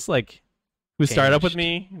groups like who start up with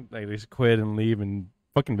me, like they just quit and leave and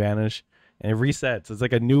fucking vanish and it resets. It's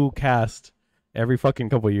like a new cast every fucking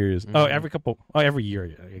couple of years. Every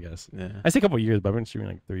year, I guess. Yeah. I say couple of years, but I've been streaming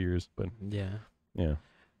like 3 years, but yeah.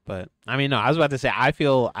 But I mean, no, I was about to say I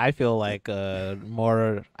feel like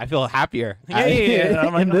more. I feel happier. Yeah.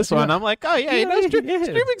 I'm in this one, I'm like, oh yeah,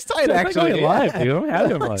 streaming's tight. Actually, live, dude. I'm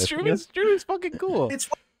having live. Streaming's fucking cool. It's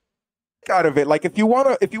out of it. Like if you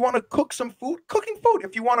wanna cook some food, cooking food.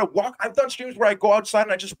 If you wanna walk, I've done streams where I go outside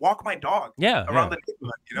and I just walk my dog. Around the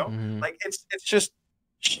neighborhood. Like it's just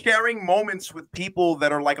sharing moments with people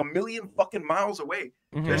that are like a million fucking miles away.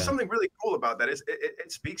 There's something really cool about that.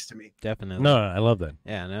 It speaks to me. Definitely. No, I love that.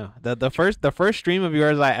 Yeah, no. The first stream of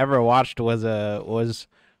yours I ever watched was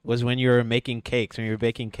when you were making cakes, when you were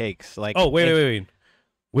baking cakes. Like, oh wait.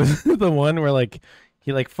 Was the one where like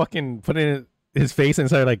he like fucking put in his face and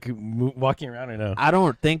started like walking around or no? I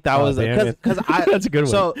don't think that was because that's a good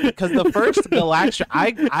one. So because the first Galaxius,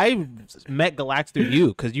 I met Galaxius through you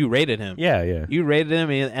because you rated him. Yeah. You rated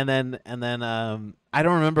him, and then I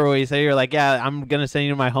don't remember what you said. You're like, yeah, I'm gonna send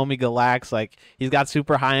you my homie Galaxius. Like he's got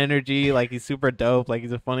super high energy, like he's super dope, like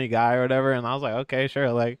he's a funny guy or whatever. And I was like, okay,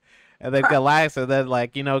 sure. Like, and then Galaxius, and then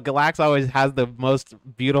like Galaxius always has the most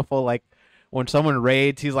beautiful like. When someone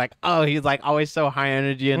raids, he's like always so high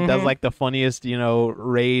energy and does like the funniest,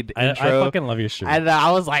 raid intro. I fucking love your shit. And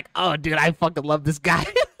I was like, oh, dude, I fucking love this guy.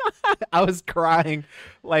 I was crying,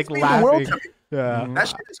 like laughing. Yeah, that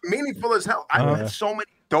shit is meaningful as hell. I met so many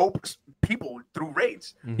dope people through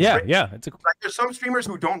raids. Yeah, Raids. yeah. Like there's some streamers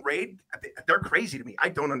who don't raid. They're crazy to me. I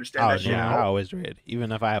don't understand that shit. I always raid,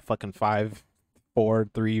 even if I have fucking 5, 4,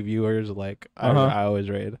 3 viewers. Like I always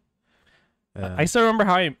raid. I still remember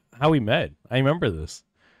how we met. I remember this.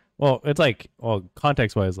 Well, it's like,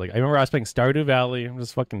 context wise, like I remember I was playing Stardew Valley. I'm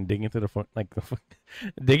just fucking digging through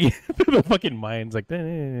digging through the fucking mines, like,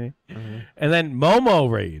 and then Momo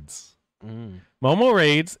raids. Momo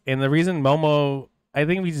raids, and the reason Momo, I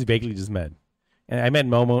think we just vaguely just met, and I met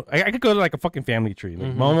Momo. I could go to like a fucking family tree.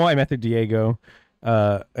 Like Momo, I met through Diego,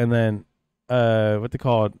 and then what they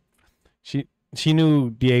call it, she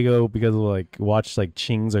knew Diego because of like watched like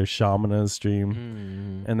Ching's or Shaman's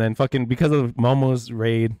stream, and then fucking because of Momo's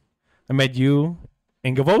raid, I met you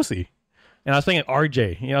and Gavosi, and I was playing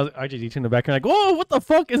RJ. You know, RJ in the background, like, oh, what the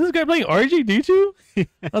fuck is this guy playing RJ? I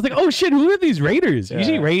was like, oh shit, who are these raiders?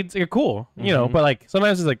 Usually raids are cool, you know, but like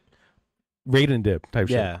sometimes it's like raid and dip type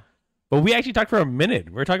shit. But we actually talked for a minute.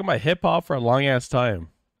 We were talking about hip hop for a long ass time.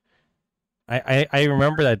 I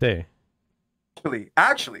remember that day.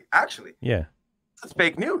 Actually. Yeah. It's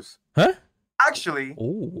fake news. Huh? Actually,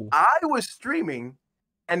 I was streaming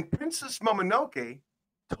and Princess Momonoke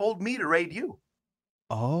told me to raid you.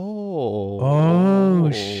 Oh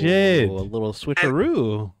shit. A little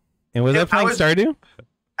switcheroo. And was I playing Stardew?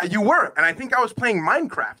 You were. And I think I was playing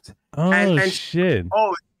Minecraft. Oh, shit.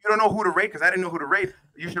 Oh, you don't know who to raid because I didn't know who to raid.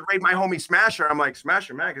 You should raid my homie Smasher. I'm like,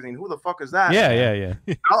 Smasher Magazine, who the fuck is that? Yeah.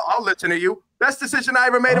 I'll listen to you. Best decision I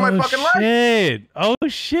ever made in my fucking life. Oh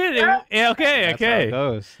shit! Yeah, okay. That's how it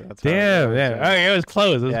goes. Damn. Okay, it was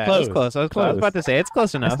close. It was close. I was about to say it's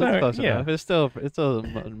close enough. Enough. It's still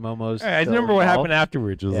Momo's. I remember what happened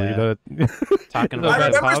afterwards. Was talking about. I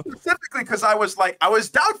remember specifically because I was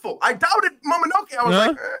doubtful. I doubted Momonoke. I was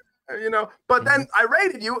like, but then I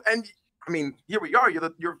rated you, and I mean, here we are.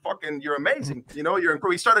 You're amazing. You know,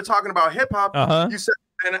 we started talking about hip hop. You said.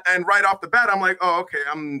 And right off the bat, I'm like, oh, okay,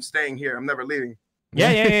 I'm staying here. I'm never leaving.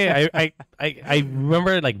 Yeah. I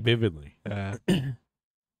remember it like vividly.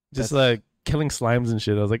 Just like killing slimes and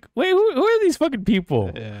shit. I was like, wait, who are these fucking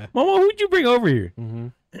people? Yeah. Mama, who'd you bring over here?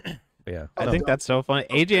 Yeah. I think that's so funny.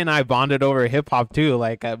 AJ and I bonded over hip hop too,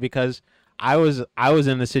 like because I was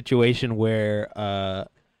in a situation where, I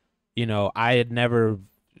had never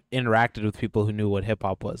interacted with people who knew what hip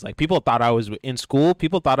hop was. Like people thought I was in school.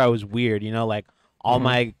 People thought I was weird. Like. All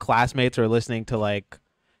my classmates are listening to like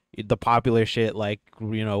the popular shit, like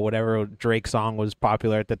whatever Drake song was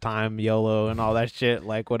popular at the time, YOLO and all that shit,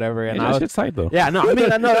 like whatever. And that shit's tight though. Yeah, no, I mean,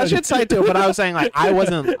 no, that shit's tight too. But I was saying like I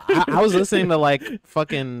wasn't. I was listening to like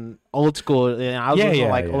fucking old school. And I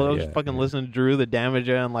was fucking listening to Drew the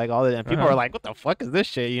Damager and like all that. And people are like, "What the fuck is this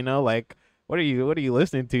shit?" Like, what are you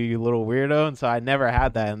listening to, you little weirdo? And so I never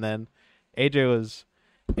had that. And then AJ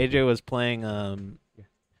was playing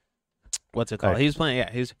what's it called? He's playing. Yeah,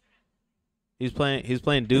 he's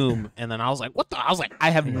playing Doom, and then I was like, "What the?" I was like, "I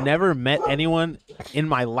have never met anyone in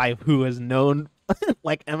my life who has known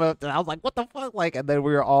like Emma." And I was like, "What the fuck?" Like, and then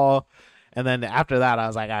we were all, and then after that, I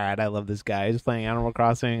was like, "All right, I love this guy." He's playing Animal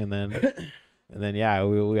Crossing, and then yeah,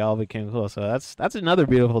 we all became cool. So that's another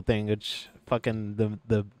beautiful thing, which fucking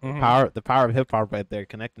the power of hip hop right there,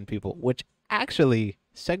 connecting people, which actually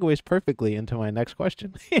segues perfectly into my next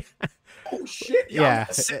question. Oh shit! Yeah,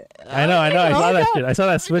 I know. I saw that shit. I saw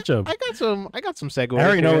that switch up. I got some segues. I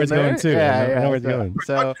already know where it's going too. Yeah, I know where it's going.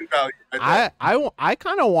 So I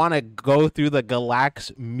kind of want to go through the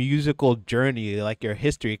Galax musical journey, like your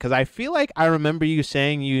history, because I feel like I remember you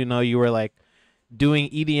saying you were like doing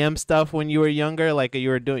EDM stuff when you were younger, like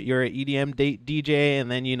you're an EDM DJ,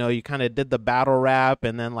 and then you kind of did the battle rap,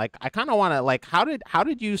 and then like I kind of want to like how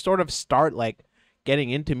did you sort of start like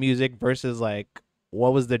getting into music versus like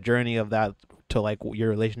what was the journey of that to like your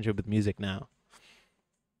relationship with music now?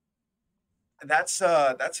 That's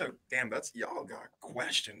y'all got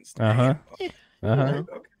questions. Okay.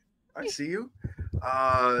 I see you.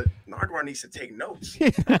 Nardwar needs to take notes.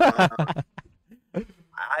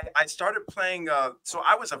 I started playing. So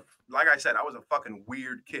I was like I said, I was a fucking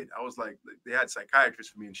weird kid. I was like, they had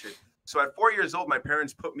psychiatrists for me and shit. So at 4 years old, my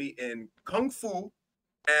parents put me in kung fu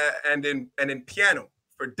and in piano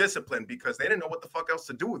for discipline because they didn't know what the fuck else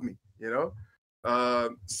to do with me,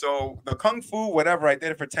 So the kung fu, whatever, I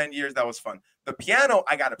did it for 10 years. That was fun. The piano,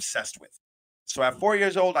 I got obsessed with. So at 4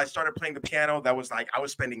 years old, I started playing the piano. That was like, I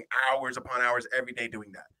was spending hours upon hours every day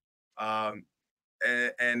doing that.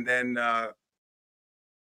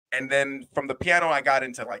 And then from the piano, I got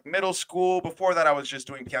into like middle school. Before that, I was just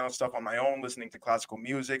doing piano stuff on my own, listening to classical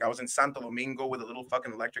music. I was in Santo Domingo with a little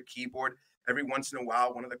fucking electric keyboard. Every once in a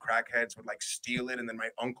while, one of the crackheads would like steal it, and then my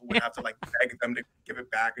uncle would have to like beg them to give it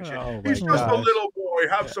back and shit. He's just a little boy. boy,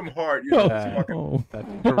 have some heart. You know,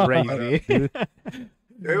 that's crazy.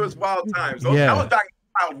 It was wild times. That was back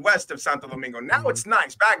out west of Santo Domingo. Now it's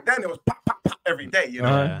nice. Back then it was pop, pop, pop every day. You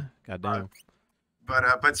know. Goddamn.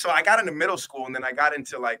 But so I got into middle school and then I got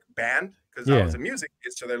into like band because I was a music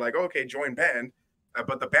kid. So they're like, okay, join band.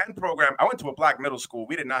 But the band program, I went to a black middle school.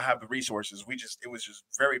 We did not have the resources. It was just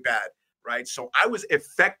very bad, right? So I was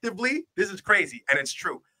effectively, this is crazy, and it's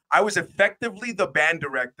true. I was effectively the band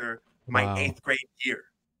director my 8th grade year.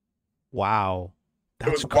 Wow.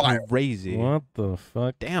 That's crazy. What the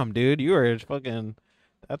fuck? Damn, dude, you were fucking.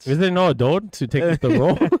 Is there no adult to take the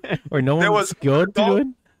role, or no one was skilled to do it?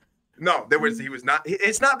 No, he was not.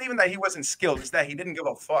 It's not even that he wasn't skilled. It's that he didn't give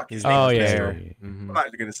a fuck. His name was I'm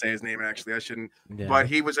not going to say his name, actually. I shouldn't. Yeah. But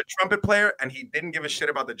he was a trumpet player, and he didn't give a shit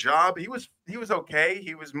about the job. He was okay.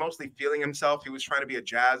 He was mostly feeling himself. He was trying to be a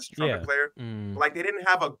jazz trumpet player. Like, they didn't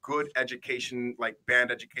have a good education, like band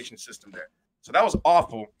education system there. So that was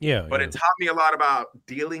awful. But it taught me a lot about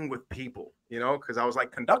dealing with people, you know, because I was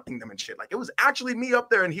like conducting them and shit. Like, it was actually me up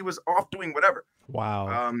there, and he was off doing whatever.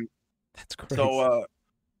 Wow. That's crazy. So,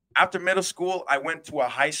 after middle school, I went to a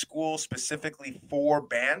high school specifically for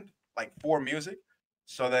band, like for music.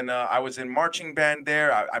 So then I was in marching band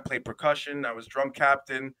there. I played percussion. I was drum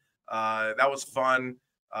captain. That was fun.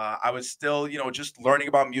 I was still, you know, just learning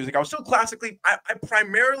about music. I was still classically, I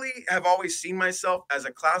primarily have always seen myself as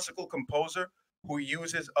a classical composer who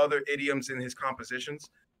uses other idioms in his compositions.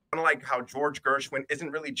 Kind of like how George Gershwin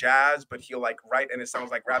isn't really jazz, but he'll like write and it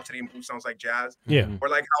sounds like Rhapsody in Blue sounds like jazz. Yeah. Or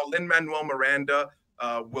like how Lin-Manuel Miranda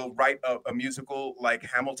will write a musical like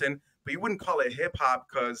Hamilton, but you wouldn't call it hip hop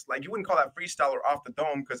because like you wouldn't call that freestyle or off the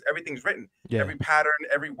dome because everything's written. Every pattern,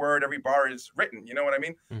 every word, every bar is written. You know what I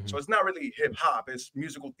mean? So it's not really hip hop. It's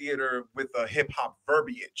musical theater with a hip hop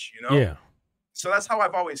verbiage, you know? Yeah. So that's how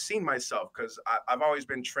I've always seen myself because I've always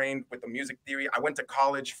been trained with the music theory. I went to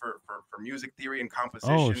college for music theory and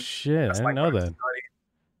composition. Oh shit! I didn't know that.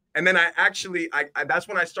 And then I that's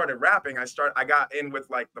when I started rapping. I got in with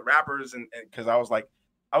like the rappers and because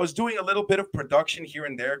I was doing a little bit of production here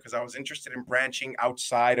and there because I was interested in branching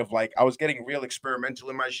outside of like, I was getting real experimental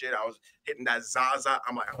in my shit. I was hitting that Zaza.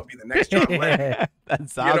 I'm like, I'll be the next John Lennon.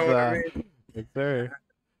 That's Zaza. You know what I mean? Yes, sir.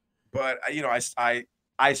 But you know,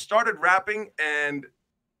 I started rapping and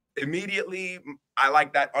immediately I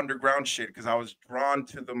like that underground shit because I was drawn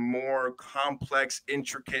to the more complex,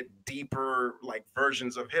 intricate, deeper like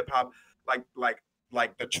versions of hip hop, like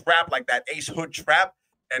the trap, like that Ace Hood trap,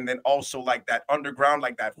 and then also like that underground,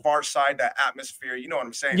 like that Far Side, that atmosphere. You know what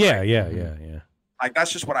I'm saying? Yeah, like, yeah. Like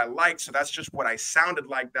that's just what I like. So that's just what I sounded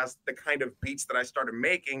like. That's the kind of beats that I started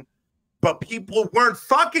making. But people weren't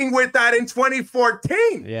fucking with that in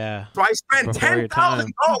 2014. Yeah. So I spent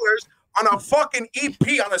 $10,000 on a fucking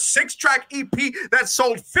EP, on a 6-track EP that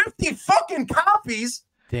sold 50 fucking copies.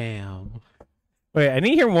 Damn. Wait, I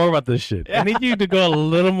need to hear more about this shit. I need you to go a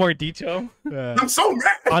little more detail. I'm so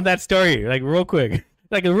mad on that story, like real quick.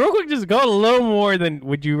 Like real quick, just go a little more than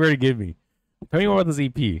what you were to give me. Tell me more about this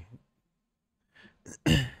EP.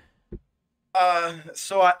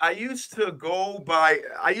 So I used to go by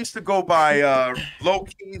Low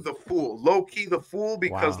Key the Fool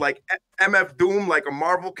because like MF Doom, like a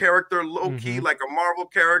Marvel character, Low Key like a Marvel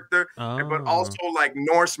character, but also like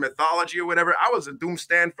Norse mythology or whatever. I was a Doom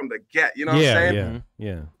stan from the get, you know what I'm saying?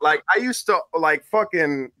 Yeah. Like I used to like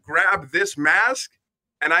fucking grab this mask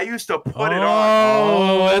and I used to put it on.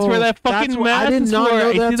 Oh, that's where that fucking mask. I did not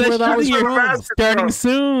know that's where that was from. Starting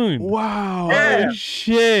soon. Wow. Yeah. Oh,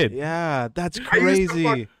 shit. Yeah, that's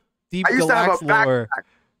crazy. Deep I used to have a lore.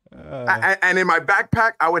 And in my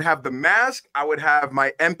backpack, I would have the mask. I would have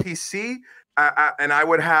my MPC. And I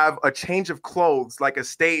would have a change of clothes, like a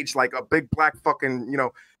stage, like a big black fucking, you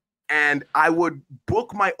know. And I would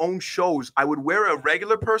book my own shows. I would wear a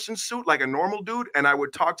regular person suit, like a normal dude, and I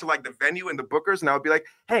would talk to like the venue and the bookers, and I would be like,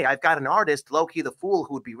 "Hey, I've got an artist, Low Key the Fool,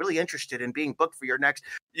 who would be really interested in being booked for your next."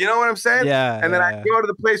 You know what I'm saying? Yeah. And then I go to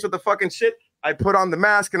the place with the fucking shit. I put on the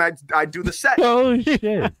mask and I do the set. Oh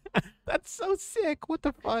shit, that's so sick! What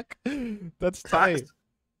the fuck? That's tight.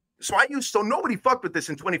 So nobody fucked with this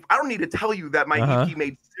in 20. I don't need to tell you that my EP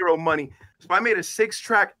made zero money. So I made a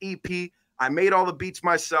 6-track EP. I made all the beats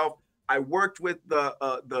myself. I worked with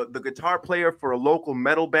the guitar player for a local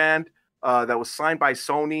metal band that was signed by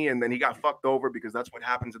Sony, and then he got fucked over because that's what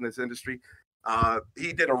happens in this industry.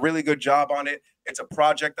 He did a really good job on it. It's a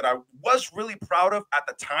project that I was really proud of at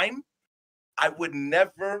the time. I would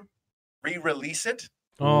never re-release it.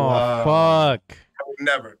 Oh, fuck. I would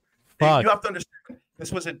never. Fuck. You have to understand,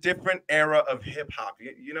 this was a different era of hip-hop.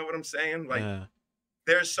 You know what I'm saying? Like,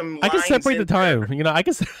 there's some. I can separate the time. There. You know, I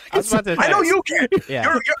can. I know you can. Yeah.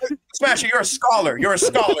 You're Smasher. You're a scholar. You're a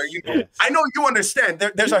scholar. You know. I know you understand.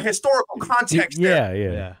 There's a historical context there. Yeah.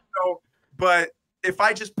 You know, but if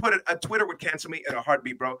I just put it, Twitter would cancel me in a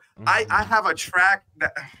heartbeat, bro. I have a track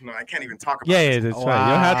that no, I can't even talk about. Yeah, that's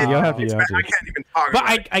right. You'll have to. I can't even talk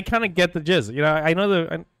about it. But I kind of get the gist. You know, I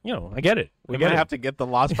know I get it. We might have to get the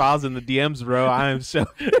lost files in the DMs, bro. I am so.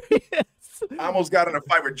 I almost got in a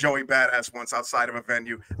fight with Joey Badass once outside of a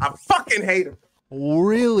venue. I fucking hate him.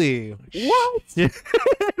 Really? What?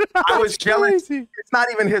 I was jealous. It's not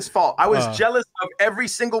even his fault. I was jealous of every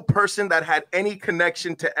single person that had any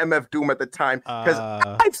connection to MF Doom at the time because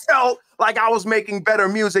I felt like I was making better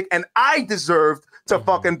music and I deserved to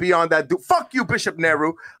fucking be on that. Fuck you, Bishop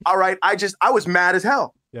Nehru. All right. I was mad as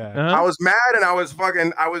hell. Yeah. I was mad and I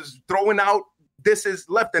was throwing out disses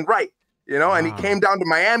left and right, you know, and he came down to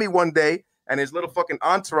Miami one day. And his little fucking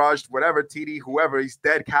entourage, whatever, TD, whoever, he's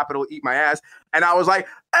dead, capital, eat my ass. And I was like,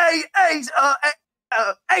 hey,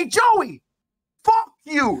 Joey, fuck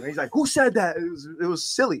you. And he's like, who said that? It was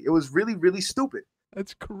silly. It was really, really stupid.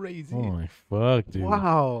 That's crazy. Oh, my fuck, dude.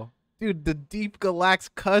 Wow. Dude, the deep Galax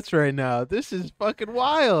cuts right now. This is fucking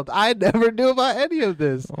wild. I never knew about any of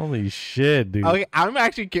this. Holy shit, dude. Okay, I'm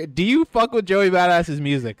actually curious. Do you fuck with Joey Badass's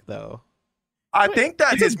music, though? I think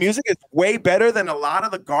that his music is way better than a lot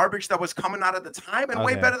of the garbage that was coming out at the time and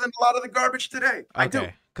way better than a lot of the garbage today. I do.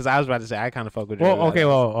 Because I was about to say, I kind of fuck with Well, okay,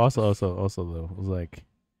 well, also, though, it was like,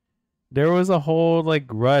 there was a whole, like,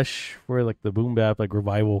 rush for, like, the boom bap, like,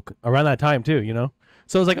 revival around that time, too, you know?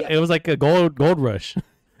 So it was like a gold rush,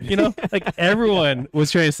 you know? Like, everyone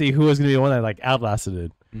was trying to see who was going to be the one that, like, outlasted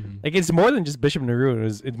it. Mm-hmm. Like, it's more than just Bishop Nehru.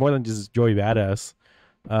 It's more than just Joey Badass.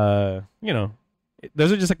 You know,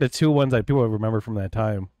 those are just like the two ones that people remember from that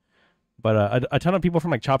time. But a ton of people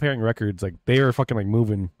from like Chop Herring Records, like they were fucking like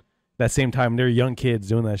moving that same time. They were young kids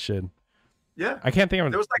doing that shit. Yeah, I can't think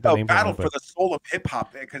of. There was like a battle for the soul of hip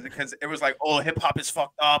hop because it was like, oh, hip hop is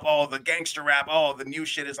fucked up. Oh, the gangster rap. Oh, the new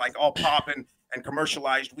shit is like all popping and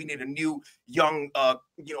commercialized. We need a new young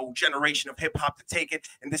generation of hip hop to take it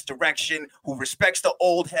in this direction, who respects the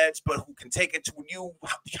old heads but who can take it to new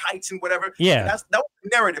heights and whatever. Yeah, that was the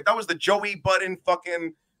narrative. That was the Joey Budden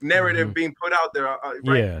fucking narrative being put out there.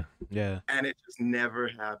 Right? Yeah. And it just never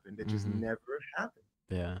happened. It just never happened.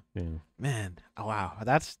 Yeah. Man, oh, wow.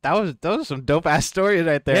 Those were some dope ass stories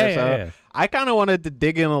right there. So I kind of wanted to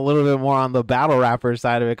dig in a little bit more on the battle rapper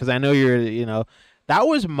side of it because I know that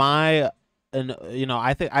was my. And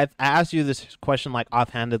I think I asked you this question like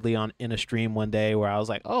offhandedly in a stream one day where I was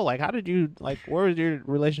like, oh, like how did you where was your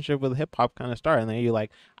relationship with hip hop kind of start? And then you're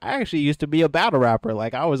like, I actually used to be a battle rapper.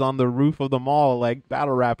 Like I was on the roof of the mall like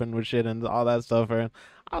battle rapping with shit and all that stuff. And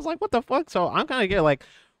I was like, what the fuck? So I'm kind of getting like,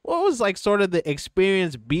 what was like sort of the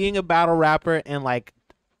experience being a battle rapper and like,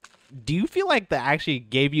 do you feel like that actually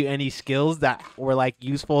gave you any skills that were like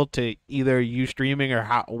useful to either you streaming or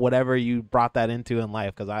whatever you brought that into in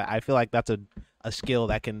life? Because I feel like that's a skill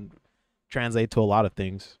that can translate to a lot of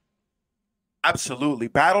things. Absolutely.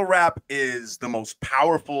 Battle rap is the most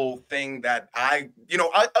powerful thing that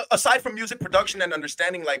aside from music production and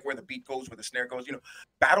understanding like where the beat goes, where the snare goes,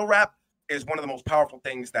 battle rap is one of the most powerful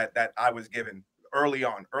things that I was given early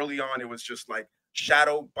on. Early on, it was just like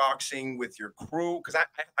shadow boxing with your crew because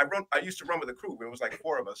I used to run with a crew. It was like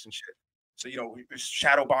 4 of us and shit. So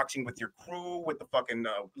shadow boxing with your crew with the fucking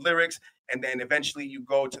lyrics, and then eventually you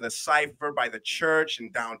go to the cypher by the church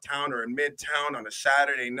in downtown or in midtown on a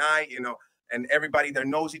Saturday night, and everybody there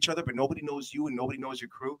knows each other, but nobody knows you and nobody knows your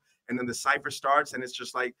crew. And then the cypher starts, and it's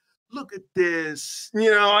just like, look at this, and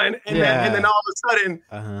then all of a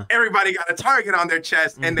sudden, everybody got a target on their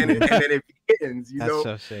chest, and then it begins. That's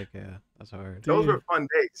so sick, yeah. That's hard. Those were fun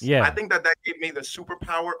days. Yeah, I think that gave me the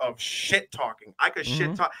superpower of shit talking. I could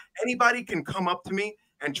shit talk. Anybody can come up to me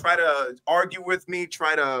and try to argue with me,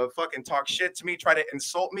 try to fucking talk shit to me, try to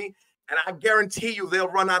insult me, and I guarantee you they'll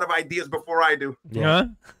run out of ideas before I do. Yeah.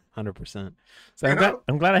 100%. So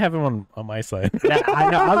I'm glad I have him on my side. Yeah,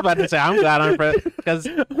 I know. I was about to say I'm glad I'm friends because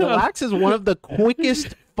Galax is one of the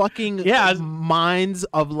quickest fucking minds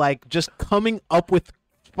of like just coming up with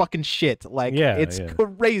fucking shit. Like it's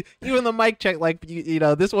crazy. Even the mic check, like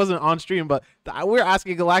this wasn't on stream, but we were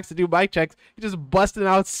asking Galax to do mic checks. He just busting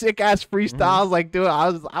out sick ass freestyles. Like dude, I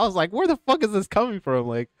was like, where the fuck is this coming from?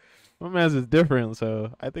 Like my man's is different.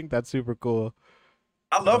 So I think that's super cool.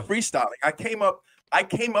 I love freestyling. I came up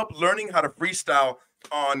learning how to freestyle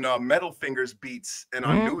on Metal Fingers beats and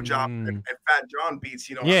on New Job and Fat John beats,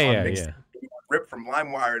 ripped from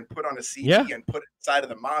LimeWire and put on a CD and put it inside of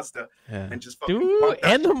the Mazda and just fucking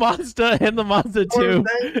and the Mazda 2.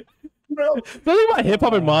 Something about hip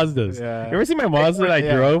hop and Mazdas. Yeah. You ever see my Mazda that I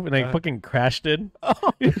drove and I fucking crashed it?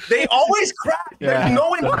 They always crash. There's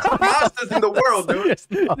no Mazdas in the world,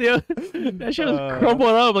 dude. That shit was crumpled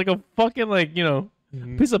up like a fucking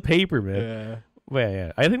piece of paper, man. Yeah. But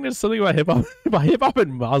yeah, I think there's something about hip hop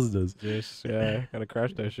and Mazdas. Just gotta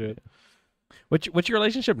crash that shit. What's your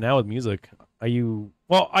relationship now with music? Are you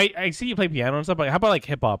I see you play piano and stuff, but how about like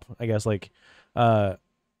hip hop? I guess are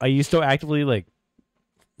you still actively like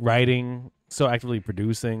writing, still actively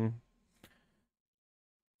producing?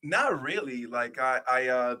 Not really. Like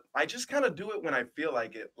I just kind of do it when I feel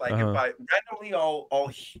like it. Like if I randomly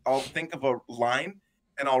I'll think of a line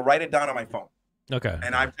and I'll write it down on my phone. Okay.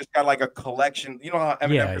 And I've just got like a collection. You know how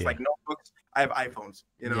Eminem has like notebooks? I have iPhones,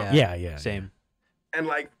 you know? Yeah. Same. And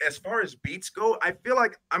like as far as beats go, I feel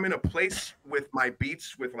like I'm in a place with my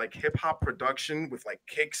beats with like hip hop production with like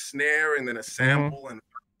kick, snare, and then a sample and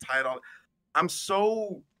tie it all. I'm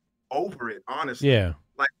so over it, honestly. Yeah.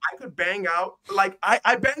 Like I could bang out like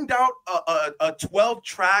I banged out a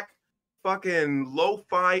 12-track fucking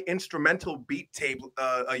lo-fi instrumental beat tape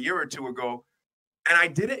a year or two ago, and I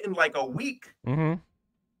did it in like a week. Mm-hmm.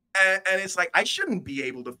 And it's like I shouldn't be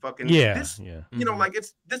able to fucking you know, like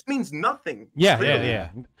this means nothing. Yeah.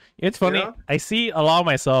 It's funny. You know? I see a lot of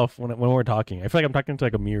myself when we're talking. I feel like I'm talking to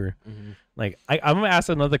like a mirror. Mm-hmm. Like I'm gonna ask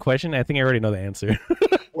another question. I think I already know the answer.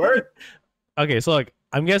 Word. Okay, so like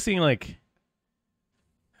I'm guessing like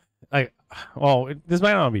well, this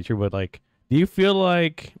might not be true, but like, do you feel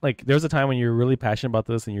like there was a time when you were really passionate about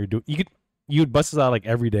this and you'd bust this out like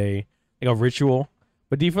every day, like a ritual?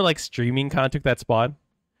 But do you feel like streaming kind of took that spot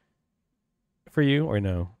for you, or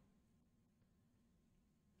no?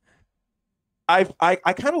 I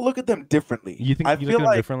kind of look at them differently. You think I you feel look at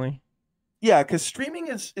them differently? Yeah, because streaming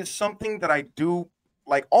is something that I do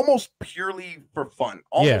like almost purely for fun.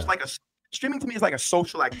 Almost like streaming to me is like a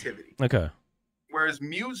social activity. Okay. Whereas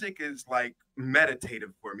music is like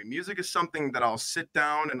meditative for me. Music is something that I'll sit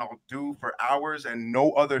down and I'll do for hours, and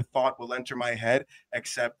no other thought will enter my head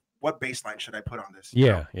except what bass line should I put on this?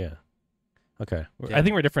 Yeah. Okay. Yeah. I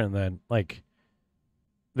think we're different then. Like,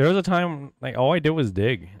 there was a time like all I did was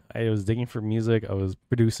dig. I was digging for music. I was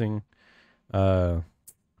producing. I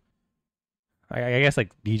guess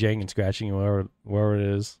like DJing and scratching wherever it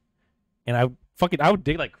is, and I would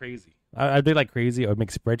dig like crazy. I dig like crazy. I would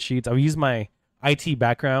make spreadsheets. I would use my IT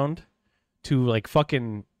background to like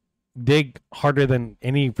fucking dig harder than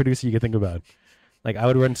any producer you could think about. Like I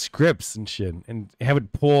would run scripts and shit and have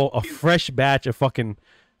it pull a fresh batch of fucking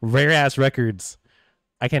rare ass records.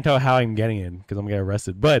 I can't tell how I'm getting in because I'm gonna get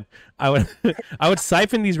arrested. But I would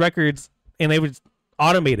siphon these records and they would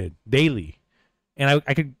automate it daily, and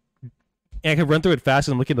I could run through it fast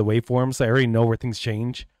and look at the waveforms. So I already know where things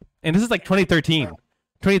change. And this is like 2013,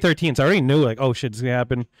 so I already knew like, oh shit, it's gonna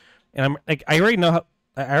happen. And I'm like, I already know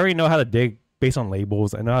how to dig based on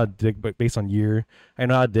labels. I know how to dig based on year. I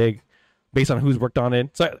know how to dig based on who's worked on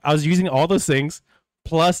it. So I was using all those things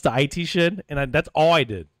plus the IT shit, and that's all I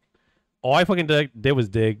did. All I fucking did was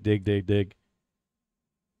dig.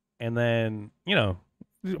 And then,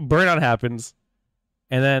 burnout happens.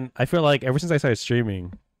 And then I feel like ever since I started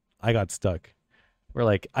streaming, I got stuck. Where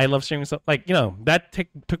like, I love streaming stuff. Like, that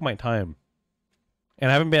took my time. And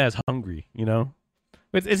I haven't been as hungry,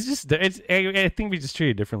 It's just, I think we just treat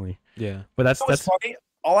it differently. Yeah. But that's funny.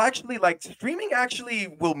 I'll actually like streaming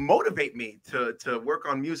actually will motivate me to work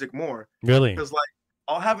on music more. Really? Because like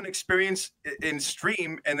I'll have an experience in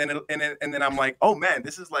stream and then I'm like, oh man,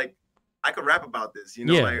 this is like I could rap about this,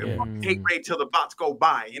 hate rate till the bots go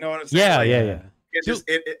by. You know what I'm saying? Yeah. It's just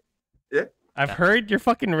yeah. I've heard your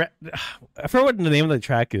fucking I forgot what the name of the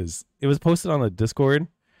track is. It was posted on the Discord,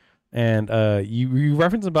 and you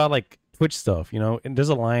reference about like Twitch stuff, and there's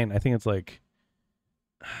a line, I think it's like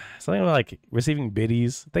something about like receiving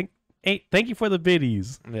biddies. Thank you for the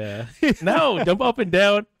biddies. Yeah. No, jump up and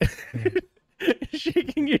down,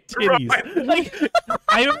 shaking your titties. Right. Like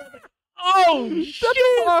I don't. Oh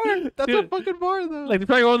shit! That's a fucking bar though. Like, they're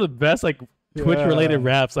probably one of the best like Twitch related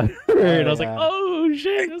raps I heard. I was like, oh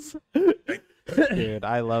shit! Dude,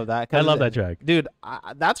 I love that. I love that track, dude.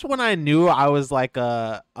 That's when I knew I was like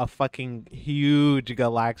a fucking huge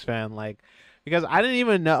Galax fan. Like, because I didn't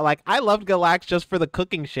even know. Like, I loved Galax just for the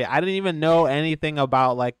cooking shit. I didn't even know anything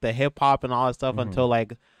about like the hip hop and all that stuff until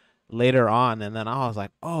like later on. And then I was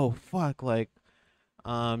like, oh fuck, like.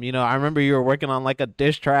 I remember you were working on like a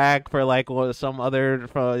diss track for like some other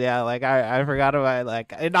like I forgot about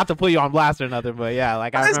like, not to put you on blast or nothing, but yeah,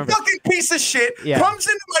 like I remember. This fucking piece of shit comes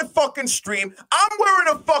into my fucking stream. I'm wearing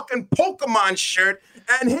a fucking Pokemon shirt,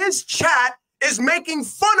 and his chat is making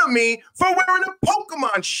fun of me for wearing a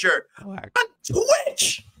Pokemon shirt on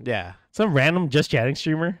Twitch. Yeah. Some random Just Chatting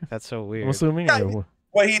streamer. That's so weird. I'm assuming. Yeah,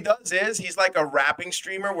 what he does is he's like a rapping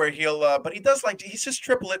streamer where he'll, but he does like, he's just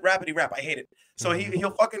triple it, rappity rap. I hate it. So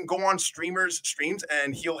he'll fucking go on streams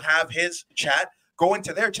and he'll have his chat go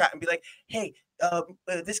into their chat and be like, hey,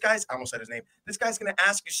 this guy's, I almost said his name. This guy's going to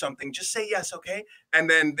ask you something. Just say yes, okay? And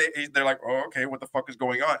then they're like, oh, okay, what the fuck is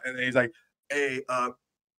going on? And then he's like, hey,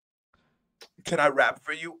 can I rap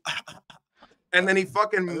for you? And then he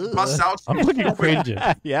fucking busts out. I'm looking cringe.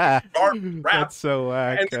 Yeah. Rap. That's so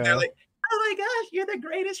whack. And then they're like, oh my gosh, you're the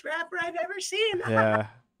greatest rapper I've ever seen. Yeah.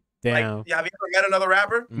 Damn. Like, yeah, have you ever met another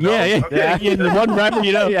rapper? No. Yeah. Yeah. The one rapper,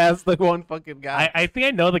 you know. Yeah, it's the one fucking guy. I think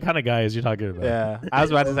I know the kind of guys you're talking about. Yeah, I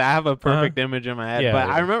was about to say I have a perfect image in my head, Yeah, but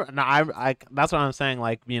yeah. I remember. No, I that's what I'm saying.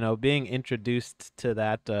 Like, you know, being introduced to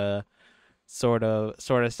that sort of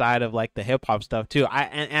side of like the hip hop stuff too.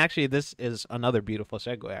 And actually this is another beautiful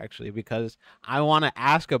segue actually, because I want to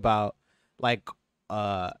ask about like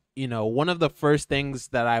you know, one of the first things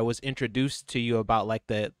that I was introduced to you about like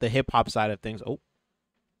the hip hop side of things. Oh.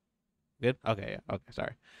 Good. Okay. Yeah. Okay.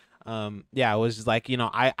 Sorry. Yeah, it was like, you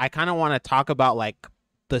know, I kind of want to talk about like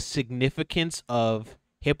the significance of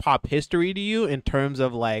hip hop history to you in terms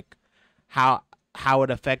of like how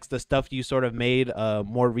it affects the stuff you sort of made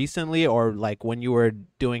more recently, or like when you were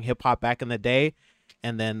doing hip hop back in the day.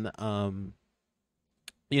 And then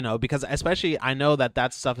you know, because especially I know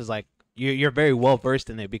that stuff is like you're very well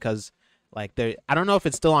versed in it, because like I don't know if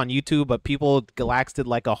it's still on YouTube, but Galax did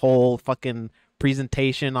like a whole fucking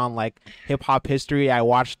presentation on like hip hop history. I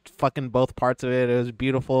watched fucking both parts of it. It was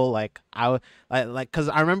beautiful. Like because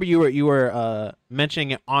I remember you were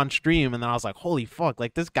mentioning it on stream, and then I was like, holy fuck,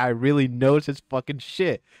 like this guy really knows his fucking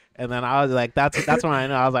shit. And then I was like, that's when I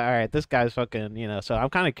know. I was like, all right, this guy's fucking, you know. So I'm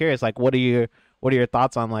kind of curious, like, what are your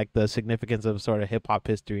thoughts on like the significance of sort of hip hop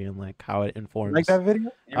history and like how it informs? Like that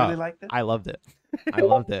video? You really liked it? I loved it. I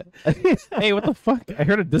loved it. Hey, what the fuck? I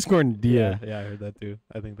heard a Discord idea. Yeah, I heard that too.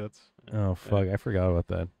 I think that's. Oh fuck, I forgot about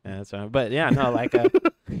that. Yeah, that's right. But yeah, no, like,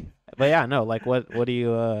 but yeah, no, like, what do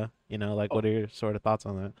you, you know, like, what are your sort of thoughts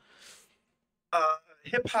on that?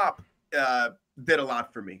 Hip hop did a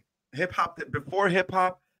lot for me. Before hip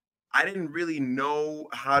hop, I didn't really know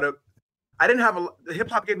how to. Hip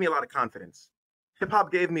hop gave me a lot of confidence. Hip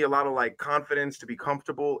hop gave me a lot of like confidence to be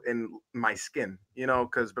comfortable in my skin, you know,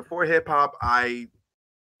 because before hip hop, I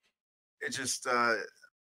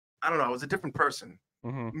don't know, I was a different person.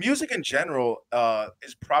 Mm-hmm. Music in general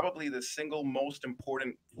is probably the single most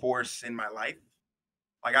important force in my life.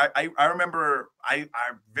 Like I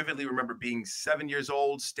vividly remember being 7 years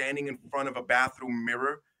old, standing in front of a bathroom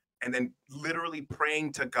mirror, and then literally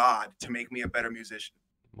praying to God to make me a better musician.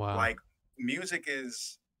 Wow. Like music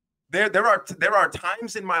is there are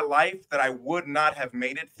times in my life that I would not have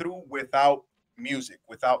made it through without music,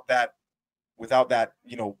 without that,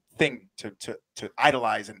 you know, thing to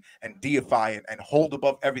idolize and deify and hold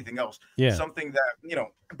above everything else. Yeah. Something that, you know,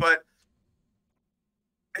 but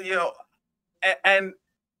you know, and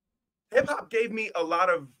hip hop gave me a lot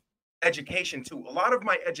of education too. A lot of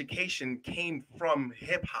my education came from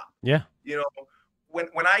hip hop. Yeah. You know, when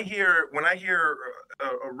I hear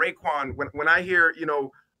Raekwon, when I hear, you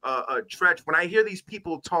know, Tretch, when I hear these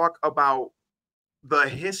people talk about the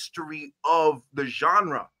history of the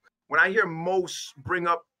genre, when I hear Mos bring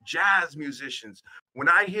up jazz musicians, when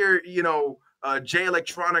I hear, you know, Jay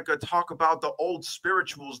Electronica talk about the old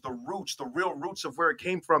spirituals, the roots, the real roots of where it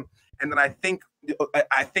came from, and then I think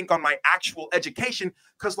on my actual education,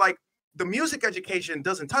 because like the music education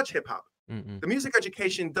doesn't touch hip hop. The music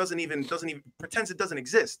education doesn't even pretends it doesn't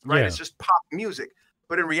exist, right? Yeah. It's just pop music,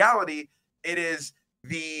 but in reality, it is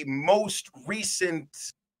the most recent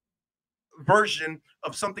version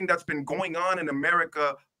of something that's been going on in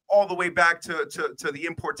America all the way back to the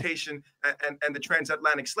importation and the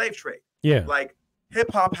transatlantic slave trade. Yeah. Like hip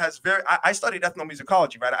hop has I studied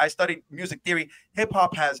ethnomusicology, right? I studied music theory. Hip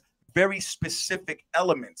hop has very specific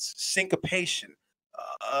elements, syncopation,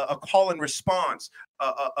 a call and response,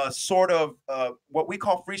 a sort of what we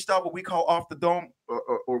call freestyle, what we call off the dome,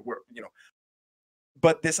 or you know.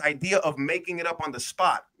 But this idea of making it up on the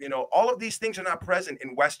spot, you know, all of these things are not present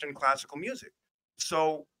in Western classical music.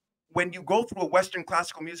 So when you go through a Western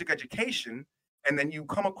classical music education and then you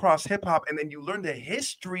come across hip hop and then you learn the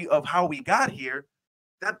history of how we got here,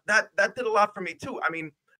 that did a lot for me too. I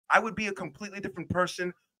mean, I would be a completely different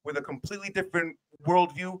person with a completely different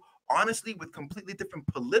worldview, honestly, with completely different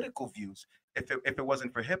political views if it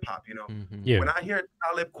wasn't for hip hop, you know. Yeah. When I hear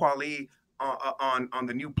Talib Kweli on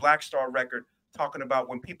the new Black Star record, talking about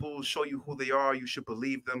when people show you who they are, you should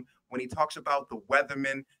believe them. When he talks about the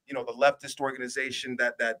Weathermen, you know, the leftist organization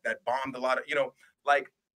that bombed a lot of, you know,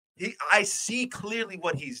 like I see clearly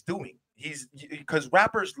what he's doing. He's because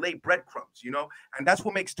rappers lay breadcrumbs, you know, and that's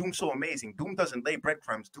what makes Doom so amazing. Doom doesn't lay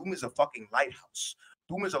breadcrumbs. Doom is a fucking lighthouse.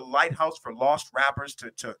 Doom is a lighthouse for lost rappers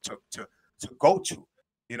to go to,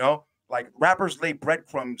 you know, like rappers lay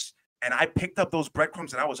breadcrumbs, and I picked up those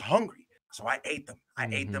breadcrumbs and I was hungry, so I ate them. I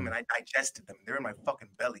ate them and I digested them. They're in my fucking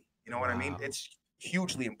belly. You know what I mean? It's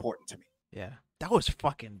hugely important to me. Yeah, that was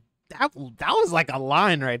fucking. That was like a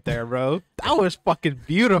line right there, bro. That was fucking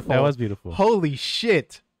beautiful. That was beautiful. Holy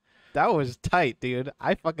shit. That was tight, dude.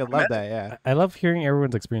 I fucking love that. Yeah, I love hearing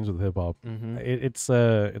everyone's experience with hip hop. It's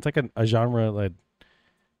like a genre that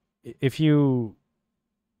if you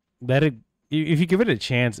let it, if you give it a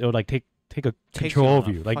chance, it would like take a control of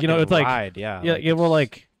you. Like, you know, it's like ride, yeah, it will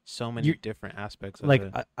like so many different aspects of like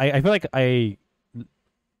it. I feel like I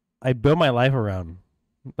built my life around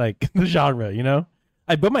like the genre, you know.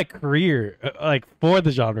 I built my career like for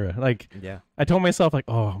the genre. Like, yeah, I told myself like,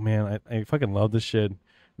 oh man, I fucking love this shit.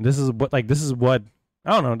 This is what I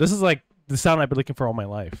don't know. This is like the sound I've been looking for all my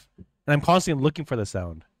life, and I'm constantly looking for the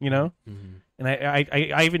sound, you know. And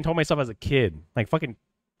I even told myself as a kid, like fucking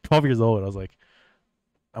 12 years old, I was like,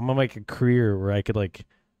 I'm gonna make a career where I could like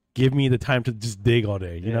give me the time to just dig all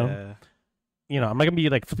day, you know. You know, I'm not gonna be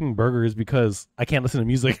like flipping burgers because I can't listen to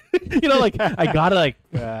music. You know, like I gotta like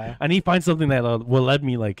I need to find something that will let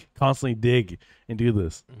me like constantly dig and do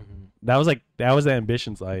this. That was the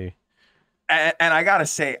ambitions And I gotta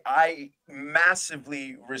say, I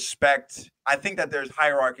massively respect. I think that there's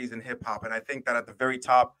hierarchies in hip hop, and I think that at the very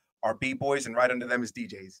top are b-boys, and right under them is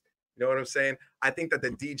DJs. You know what I'm saying? I think that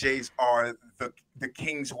the DJs are the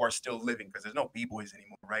kings who are still living, because there's no b-boys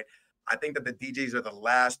anymore, right? I think that the DJs are the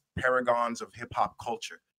last paragons of hip hop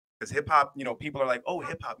culture, because hip hop, you know, people are like, oh,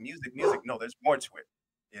 hip hop music. No, there's more to it.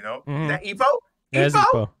 You know, is that Evo? Yeah,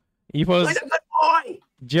 Evo. Evo's like a good boy.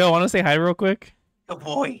 Jill, want to say hi real quick? Good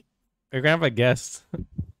boy. We're gonna have a guest.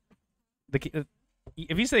 If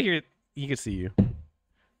you stay here, he can see you.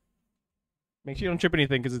 Make sure you don't trip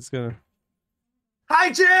anything, because it's gonna.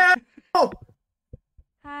 Hi, Jill.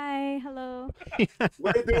 Hi, hello.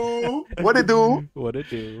 What it do? What it do? What it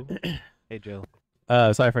do? Hey, Jill.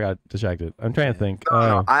 Sorry, I forgot. Distracted. I'm trying to think.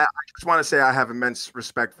 No, I just want to say I have immense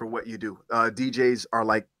respect for what you do. DJs are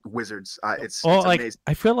like wizards. It's like amazing.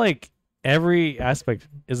 I feel like every aspect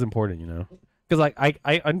is important, you know, because like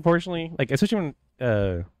I unfortunately, like, especially when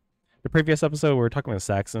the previous episode we were talking about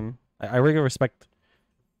Saxon, I really respect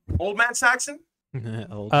Old Man Saxon.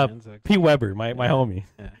 Old man Saxon. P. Weber, my homie.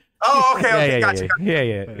 Yeah. Oh, okay, gotcha.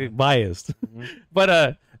 Yeah. Biased,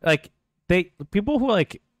 but like people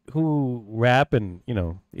who rap and, you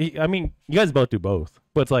know, I mean, you guys both do both,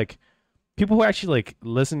 but it's like people who actually like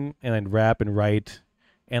listen and like, rap and write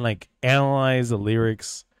and like analyze the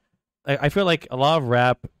lyrics. I feel like a lot of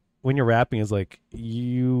rap, when you're rapping, is like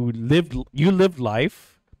you live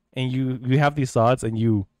life and you have these thoughts and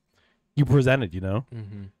you present it, you know.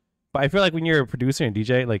 But I feel like when you're a producer and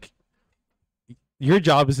DJ, like, your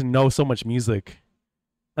job is to know so much music.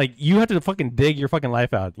 Like, you have to fucking dig your fucking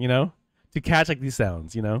life out, you know, to catch like these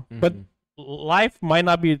sounds, you know. But life might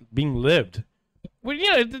not be being lived. Well,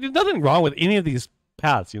 yeah, there's nothing wrong with any of these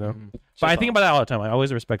paths, you know. But I think about that all the time. I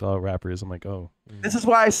always respect all rappers. I'm like, oh. This is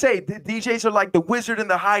why I say the DJs are like the wizard in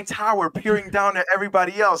the high tower peering down at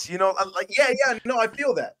everybody else, you know. Like, no, I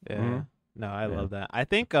feel that. Yeah. No, I love that. I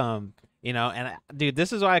think you know, and dude,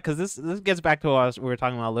 this is why, because this gets back to what we were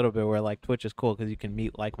talking about a little bit, where like Twitch is cool because you can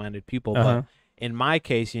meet like-minded people. But in my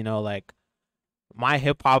case, you know, like my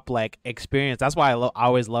hip hop like experience, that's why I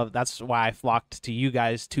always love. That's why I flocked to you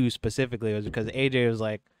guys too specifically, was because AJ was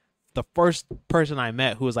like the first person I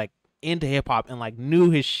met who was like into hip hop and like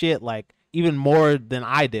knew his shit like even more than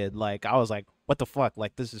I did. Like, I was like, what the fuck?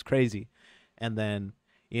 Like, this is crazy. And then,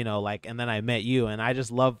 you know, like, and then I met you, and I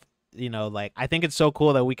just love, you know, like, I think it's so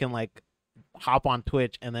cool that we can like hop on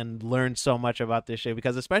Twitch and then learn so much about this shit,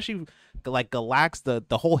 because especially like Galax,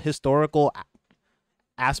 the whole historical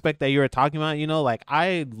aspect that you were talking about, you know, like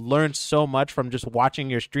I learned so much from just watching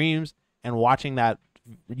your streams and watching that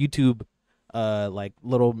YouTube like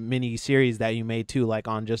little mini series that you made too, like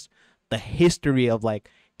on just the history of like,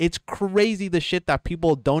 it's crazy the shit that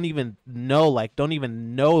people don't even know, like don't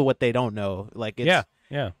even know what they don't know. Like, it's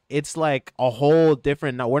it's like a whole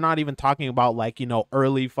different, we're not even talking about like, you know,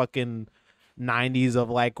 early fucking 90s of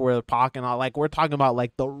like, we're talking about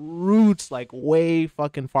like the roots, like way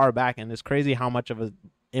fucking far back, and it's crazy how much of an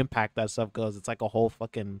impact that stuff goes. It's like a whole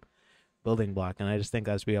fucking building block, and I just think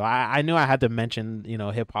that's beautiful. I knew I had to mention, you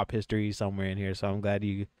know, hip hop history somewhere in here, so I'm glad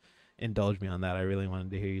you indulge me on that. I really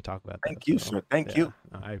wanted to hear you talk about that. Thank you, sir. Thank you.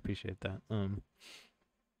 I appreciate that.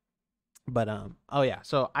 But oh yeah,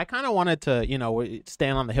 so I kind of wanted to,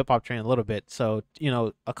 staying on the hip hop train a little bit. So,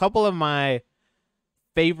 a couple of my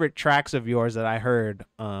favorite tracks of yours that I heard,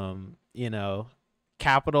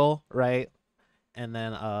 Capital, right? And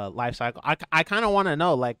then Life Cycle. I kind of want to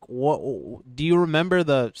know, like, what do you remember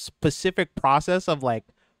the specific process of like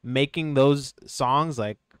making those songs,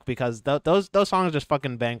 like, because those songs just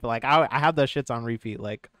fucking bang. But like I have those shits on repeat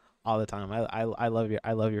like all the time. I love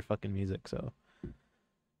your fucking music. So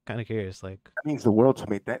kind of curious, like, that means the world to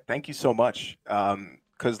me. Thank you so much.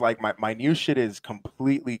 Because like my new shit is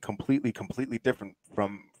completely different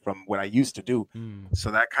from what I used to do.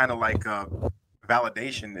 So that kind of like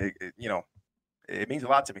validation, it means a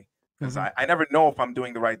lot to me, because I never know if I'm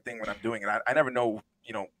doing the right thing when I'm doing it. I never know,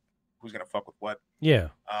 who's gonna fuck with what. Yeah.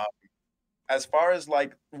 As far as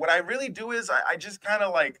like what I really do is I just kind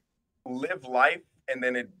of like live life, and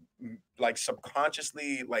then it like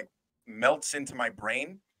subconsciously like melts into my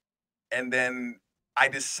brain, and then I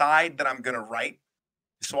decide that I'm gonna write.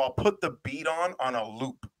 So I'll put the beat on a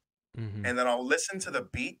loop, and then I'll listen to the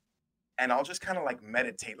beat, and I'll just kind of like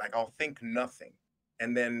meditate. Like I'll think nothing,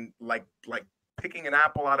 and then like picking an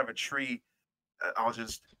apple out of a tree, I'll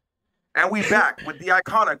just. And we back with the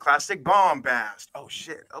iconoclastic bombast. Oh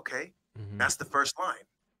shit! Okay, that's the first line.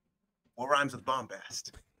 What rhymes with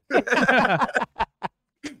bombast? I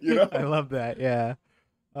love that. Yeah.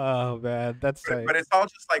 Oh man, that's but it's all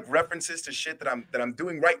just like references to shit that I'm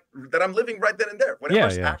doing right, that I'm living right then and there.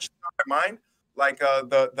 Whatever's actually on my mind, like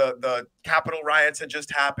the Capitol riots had just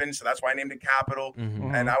happened, so that's why I named it Capitol.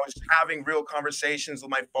 And I was having real conversations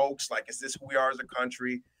with my folks, like, is this who we are as a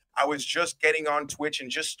country? I was just getting on Twitch and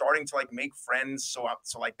just starting to like make friends, so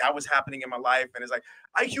like that was happening in my life, and it's like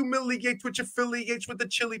I humiliate Twitch affiliates with the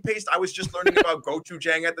chili paste. I was just learning about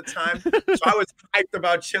gochujang at the time, so I was hyped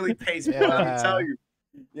about chili paste. Let me tell you.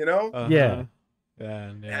 Yeah.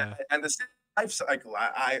 And the same life cycle.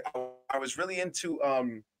 I was really into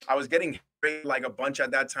I was getting like a bunch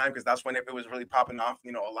at that time, because that's when it was really popping off,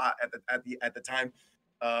 a lot at the time.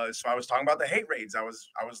 So I was talking about the hate raids. I was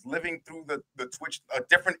living through the Twitch, a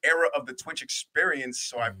different era of the Twitch experience.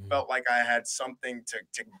 So I felt like I had something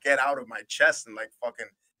to get out of my chest and like fucking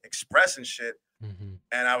express and shit.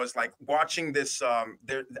 And I was like watching this.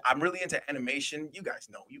 I'm really into animation. You guys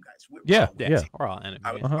know. We're all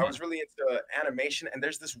animators. I was really into animation, and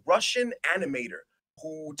there's this Russian animator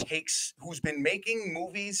who's been making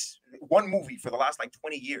one movie for the last like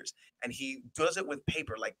 20 years, and he does it with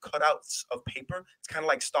paper, like cutouts of paper. It's kind of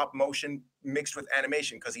like stop motion mixed with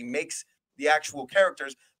animation, because he makes the actual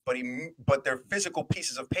characters, but they're physical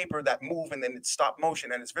pieces of paper that move, and then it's stop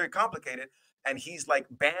motion, and it's very complicated. And he's like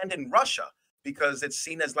banned in Russia because it's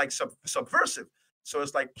seen as like subversive. So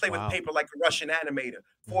it's like play with paper like a Russian animator.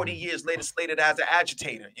 40 years later, slated as an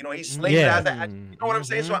agitator. He's slated as an, you know what I'm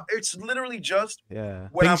saying? So it's literally just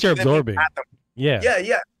what things you're absorbing. Yeah.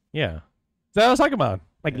 That's what I was talking about.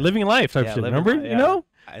 Like living life type shit. Remember?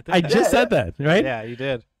 I just said that, right? Yeah, you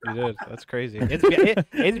did. That's crazy.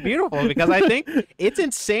 It's beautiful, because I think it's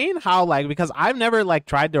insane how like, because I've never like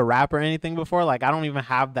tried to rap or anything before. Like I don't even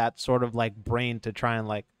have that sort of like brain to try and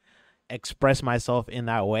like express myself in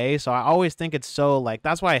that way. So I always think it's so like,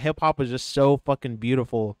 that's why hip hop was just so fucking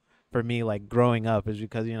beautiful for me, like growing up, is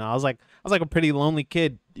because I was like a pretty lonely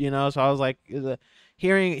kid, so I was like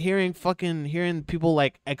hearing people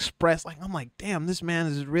like express, like I'm like, damn, this man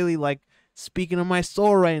is really like speaking to my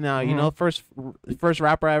soul right now. First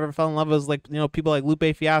rapper I ever fell in love with was like people like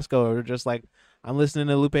Lupe Fiasco, or just like I'm listening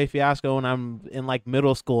to Lupe Fiasco when I'm in like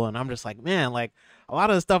middle school, and I'm just like, man, like a lot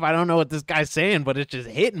of the stuff I don't know what this guy's saying, but it's just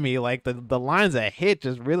hitting me. Like the lines that hit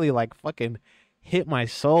just really like fucking hit my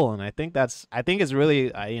soul. And I think it's really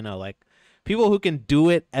like people who can do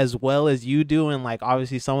it as well as you do, and like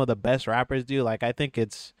obviously some of the best rappers do. Like I think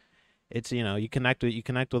it's you connect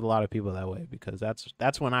with a lot of people that way, because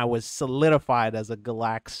that's when I was solidified as a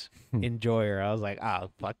Galax enjoyer. I was like, oh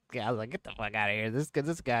fuck yeah, I was like, get the fuck out of here. This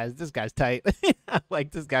guy's tight.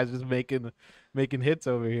 Like this guy's just making hits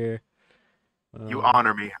over here. You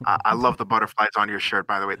honor me. I love the butterflies on your shirt,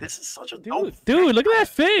 by the way. This is such a dope dude. Look at that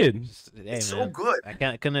fit. It's so good. I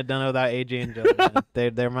couldn't have done it without AJ and Joe.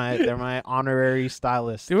 They're my honorary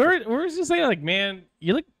stylists. Dude, we're just saying, like, man,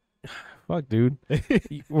 you look. Fuck, dude.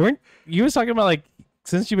 You was talking about like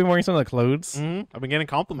since you've been wearing some of the clothes, I've been getting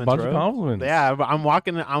compliments, bunch bro. of compliments. Yeah, I'm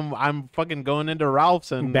walking. I'm fucking going into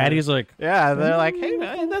Ralph's and Baddies like, yeah, they're like, hey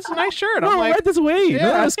man, that's a nice shirt. no, I'm like, right this way.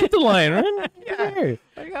 yeah. No, skip the line, right? Yeah.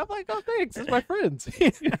 I'm like, oh thanks, it's my friends.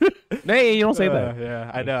 Hey, you don't say that. Yeah,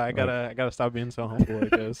 I know. I gotta stop being so humble. I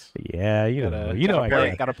guess. Yeah, you know,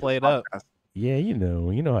 gotta play it up. Yeah, you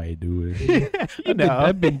know how I do it.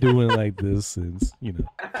 I've been doing like this since,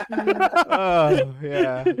 Oh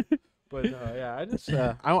yeah. But yeah, I just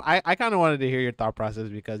I kind of wanted to hear your thought process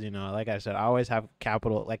because like I said, I always have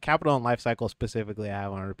Capital and Life Cycle specifically. I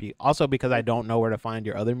have on repeat. Also because I don't know where to find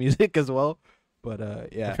your other music as well. But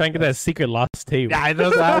yeah, I'm trying to get that secret lost tape. Yeah, I know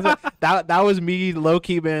that was me low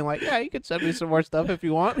key being like, yeah, you can send me some more stuff if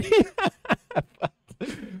you want.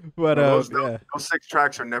 But those 6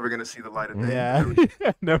 tracks are never gonna see the light of day. Yeah,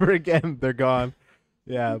 never again. They're gone.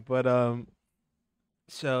 Yeah, but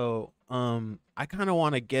so I kind of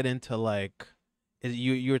want to get into like,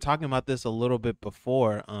 you were talking about this a little bit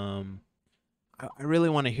before. I really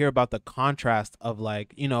want to hear about the contrast of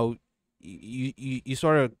like, you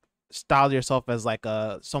sort of style yourself as like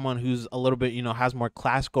someone who's a little bit, has more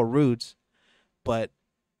classical roots, but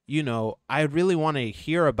I really want to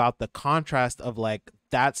hear about the contrast of like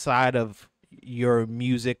that side of your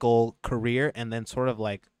musical career and then sort of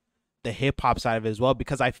like the hip hop side of it as well,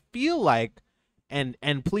 because I feel like, and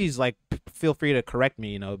please like feel free to correct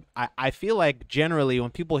me, I feel like generally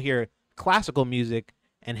when people hear classical music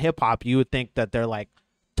and hip hop, you would think that they're like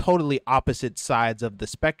totally opposite sides of the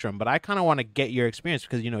spectrum. But I kind of want to get your experience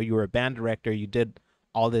because you were a band director, you did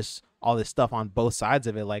all this stuff on both sides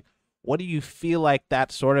of it. Like, what do you feel like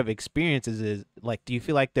that sort of experience is like? Do you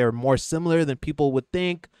feel like they're more similar than people would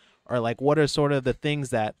think, or like what are sort of the things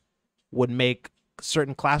that would make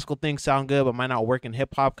certain classical things sound good but might not work in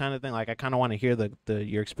hip hop kind of thing? Like, I kind of want to hear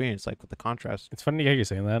your experience, like with the contrast. It's funny to hear you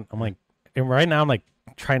saying that. I'm like, and right now I'm like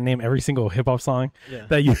trying to name every single hip hop song Yeah.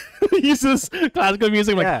 that uses classical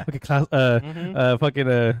music. I'm Yeah. like, okay, fucking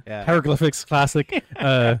hieroglyphics, classic,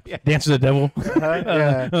 Dance to the Devil.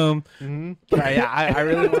 I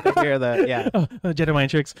really want to hear that. Yeah, Jedi Mind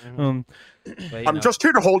Tricks. But, I'm just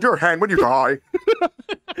here to hold your hand when you die.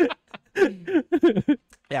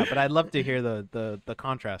 Yeah, but I'd love to hear the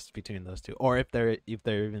contrast between those two, or if there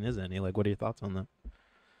even is any. Like, what are your thoughts on that?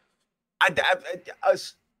 I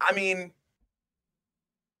mean,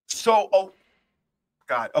 so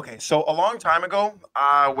God, okay. So a long time ago,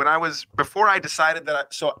 before I decided that I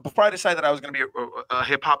was going to be a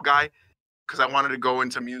hip hop guy, because I wanted to go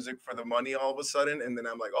into music for the money all of a sudden, and then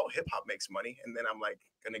I'm like, oh, hip hop makes money, and then I'm like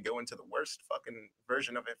going to go into the worst fucking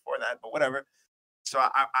version of it for that, but whatever. So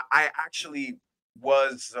I actually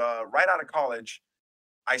was right out of college.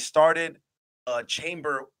 I started a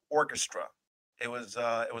chamber orchestra. It was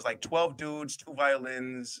like 12 dudes, 2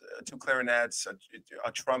 violins, 2 clarinets, a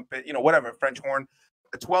trumpet, whatever, French horn,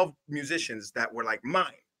 12 musicians that were like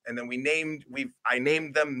mine. And then I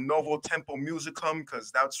named them Novo Tempo Musicum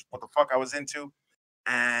because that's what the fuck I was into.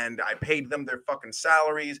 And I paid them their fucking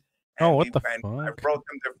salaries. And what the fuck? I wrote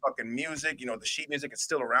them their fucking music. The sheet music is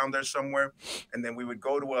still around there somewhere. And then we would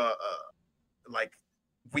go to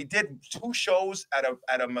we did 2 shows at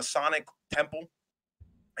a Masonic temple.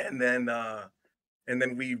 And then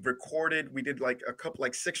we recorded. We did like a couple,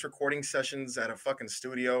 like 6 recording sessions at a fucking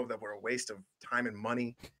studio that were a waste of time and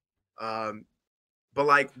money. But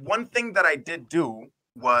like one thing that I did do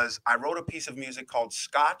was I wrote a piece of music called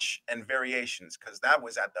Scotch and Variations, because that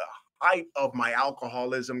was at the height of my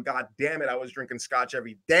alcoholism. God damn it, I was drinking Scotch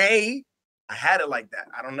every day. I had it like that.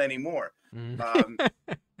 I don't anymore.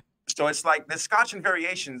 So it's like the Scotch and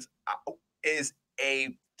Variations is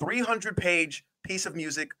a 300-page piece of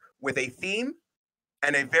music with a theme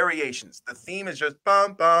and a variations. The theme is just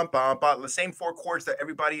bum, bum, bum, bum, the same 4 chords that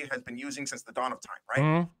everybody has been using since the dawn of time, right?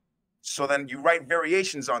 Mm-hmm. So then you write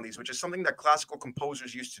variations on these, which is something that classical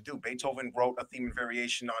composers used to do. Beethoven wrote a theme and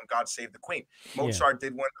variation on God Save the Queen. Mozart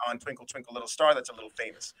did one on Twinkle, Twinkle, Little Star. That's a little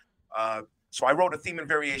famous. So I wrote a theme and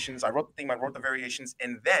variations. I wrote the theme, I wrote the variations.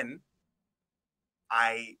 And then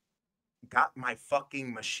I got my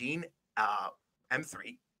fucking machine,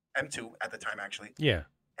 M2 at the time, actually. Yeah.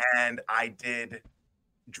 And I did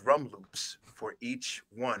drum loops for each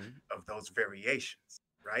one of those variations,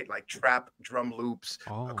 right? Like trap drum loops,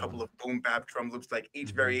 a couple of boom bap drum loops. Like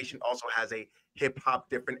each variation also has a hip hop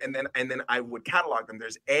different, and then I would catalog them.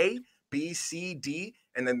 There's A, B, C, D,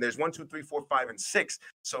 and then there's 1, 2, 3, 4, 5, and 6.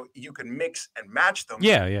 So you can mix and match them.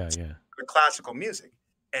 Yeah. The classical music,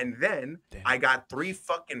 and then I got 3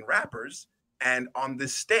 fucking rappers, and on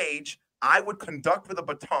this stage I would conduct with a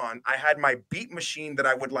baton. I had my beat machine that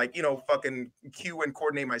I would like, fucking cue and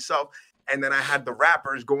coordinate myself. And then I had the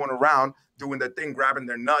rappers going around doing their thing, grabbing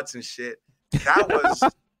their nuts and shit. That was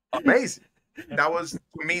amazing. That was,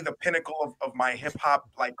 to me, the pinnacle of my hip hop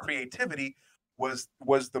like creativity was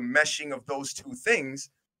the meshing of those two things.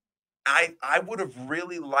 I would have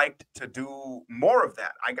really liked to do more of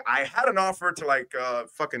that. I had an offer to like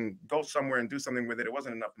fucking go somewhere and do something with it. It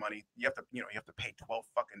wasn't enough money. You have to pay 12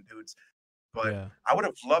 fucking dudes. But Yeah. I would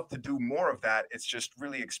have loved to do more of that. It's just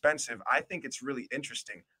really expensive. I think it's really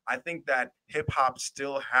interesting. I think that hip hop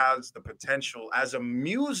still has the potential as a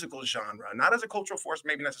musical genre, not as a cultural force,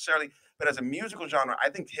 maybe necessarily, but as a musical genre. I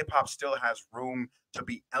think hip hop still has room to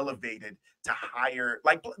be elevated to higher.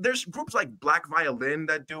 Like there's groups like Black Violin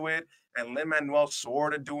that do it, and Lin-Manuel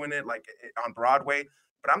Sorda doing it like on Broadway.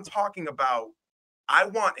 But I'm talking about, I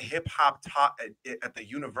want hip hop taught at the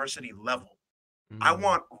university level. I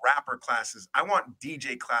want rapper classes. I want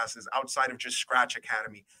DJ classes outside of just Scratch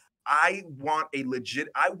Academy. I want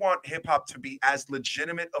hip hop to be as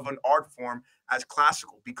legitimate of an art form as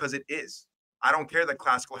classical, because it is. I don't care that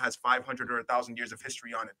classical has 500 or 1,000 years of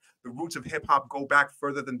history on it. The roots of hip hop go back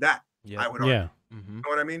further than that. Yeah. I would argue. Yeah. Mm-hmm. You know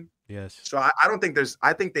what I mean? Yes. So I don't think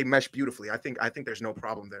I think they mesh beautifully. I think there's no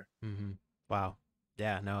problem there. Mm-hmm. Wow.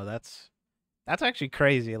 Yeah, no, that's actually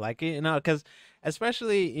crazy. Like, because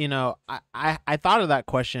especially, I thought of that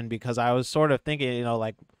question because I was sort of thinking,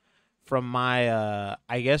 like from my,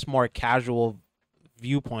 I guess, more casual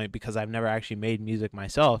viewpoint, because I've never actually made music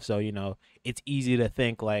myself. So, it's easy to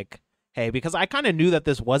think like, hey, because I kind of knew that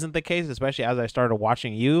this wasn't the case, especially as I started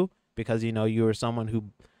watching you, because, you were someone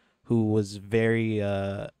who was very,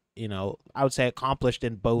 I would say accomplished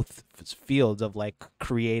in both fields of like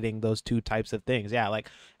creating those two types of things. Yeah, like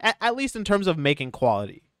at least in terms of making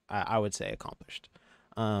quality, I would say accomplished.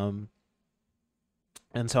 And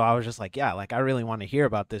so I was just like, yeah, like I really want to hear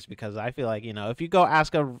about this, because I feel like, if you go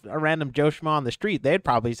ask a random Joe Schmo on the street, they'd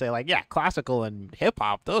probably say like, yeah, classical and hip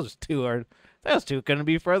hop, those two couldn't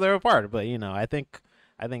be further apart. But I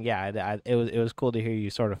think yeah, it was cool to hear you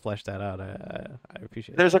sort of flesh that out. I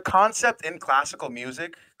appreciate it. There's a concept in classical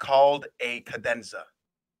music called a cadenza.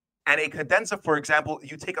 And a cadenza, for example,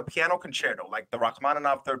 you take a piano concerto, like the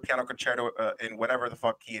Rachmaninoff Third Piano Concerto in whatever the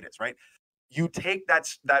fuck key it is, right? You take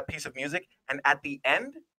that piece of music, and at the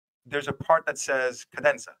end, there's a part that says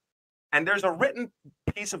cadenza. And there's a written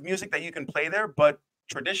piece of music that you can play there, but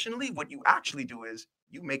traditionally, what you actually do is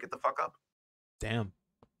you make it the fuck up. Damn.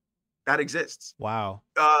 That exists. Wow.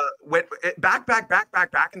 When back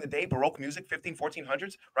in the day, Baroque music,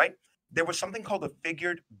 1400s, right? There was something called a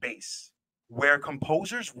figured bass, where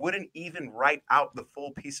composers wouldn't even write out the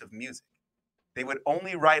full piece of music. They would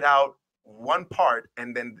only write out one part,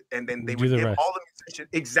 and then they would give all the musicians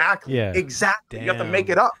exactly. Damn. You have to make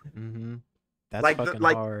it up. Mm-hmm. That's like fucking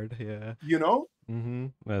hard. Yeah. Mm-hmm.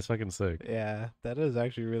 That's fucking sick. Yeah, that is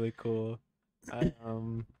actually really cool.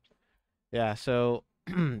 Yeah. So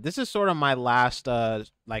this is sort of my last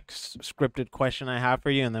scripted question I have for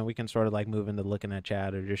you, and then we can sort of like move into looking at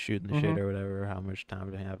chat or just shooting the shit or whatever. How much time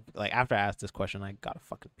do I have? Like after I ask this question, I gotta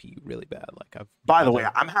fucking pee really bad. Like By the way,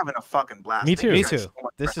 I'm having a fucking blast. Me too. Me too.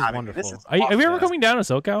 This is wonderful. This is Are you ever coming down to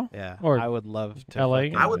SoCal? Yeah. Or I would love to. LA?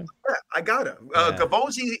 I would. Yeah, I gotta.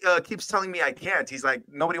 Gavosi keeps telling me I can't. He's like,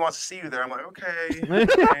 nobody wants to see you there. I'm like, okay.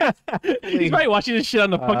 He's probably watching this shit on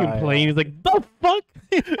the fucking plane. He's like, the fuck.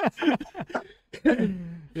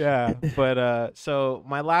 Yeah, but so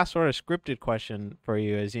my last sort of scripted question for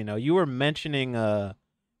you is, you were mentioning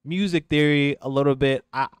music theory a little bit.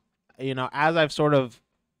 As I've sort of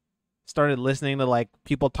started listening to like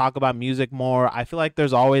people talk about music more, I feel like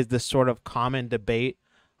there's always this sort of common debate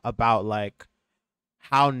about like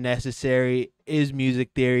how necessary is music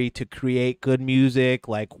theory to create good music?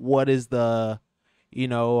 Like what is the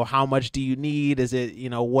how much do you need? Is it,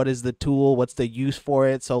 what is the tool? What's the use for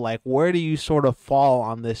it? So like, where do you sort of fall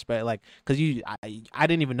on this? But like, cause I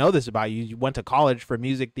didn't even know this about you. You went to college for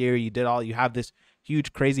music theory. You have this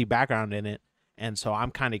huge, crazy background in it. And so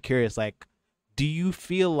I'm kind of curious, like, do you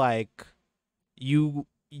feel like you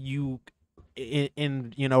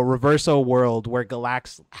in Reverso world where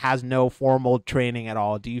Galax has no formal training at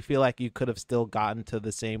all, do you feel like you could have still gotten to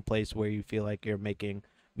the same place where you feel like you're making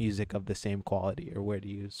music of the same quality, or where do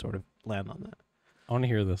you sort of land on that? I want to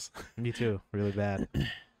hear this. Me too, really bad.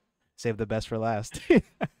 Save the best for last.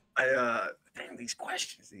 Damn, these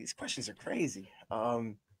questions are crazy.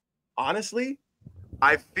 Honestly,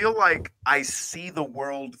 I feel like I see the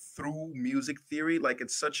world through music theory, like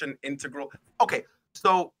it's such an integral. Okay,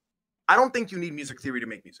 so I don't think you need music theory to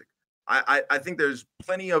make music. I think there's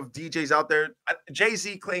plenty of DJs out there.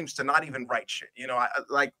 Jay-Z claims to not even write shit.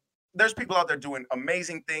 there's people out there doing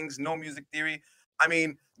amazing things. No music theory. I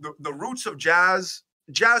mean, the roots of jazz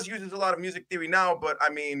uses a lot of music theory now, but I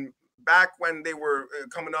mean, back when they were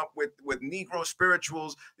coming up with Negro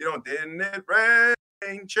spirituals, you know, didn't it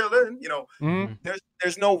rain, chillin', you know,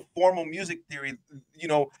 there's no formal music theory. You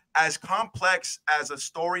know, as complex as a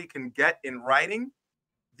story can get in writing,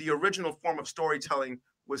 the original form of storytelling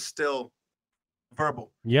was still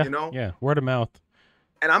verbal. Yeah, you know, word of mouth.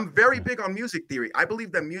 And I'm very big on music theory. I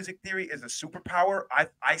believe that music theory is a superpower.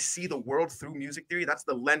 I see the world through music theory. That's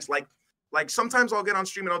the lens. Like sometimes I'll get on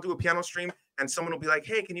stream and I'll do a piano stream and someone will be like,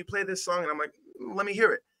 hey, can you play this song? And I'm like, let me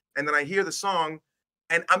hear it. And then I hear the song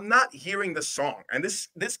and I'm not hearing the song. And this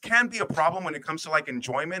can be a problem when it comes to like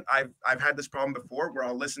enjoyment. I've had this problem before where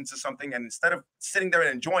I'll listen to something and instead of sitting there and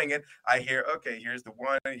enjoying it, I hear, okay, here's the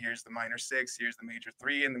 1, here's the minor 6, here's the major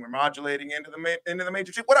 3, and then we're modulating into the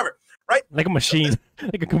major 2, whatever, right? Like a machine,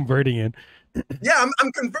 like a converting it. Yeah,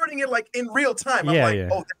 I'm converting it like in real time. I'm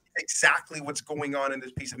oh, that's exactly what's going on in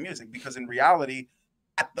this piece of music, because in reality,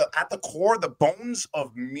 at the core, the bones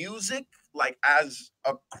of music, like as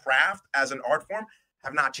a craft, as an art form,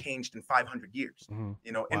 have not changed in 500 years.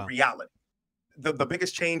 You know, in reality, the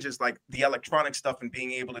biggest change is like the electronic stuff and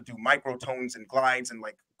being able to do microtones and glides and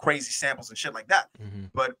like crazy samples and shit like that.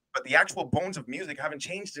 But the actual bones of music haven't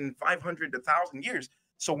changed in 500 to 1,000 years.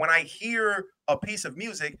 So when I hear a piece of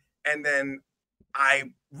music and then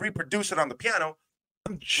I reproduce it on the piano,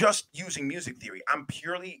 I'm just using music theory. I'm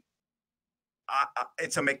purely,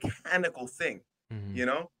 it's a mechanical thing, you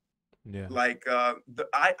know? Yeah. Like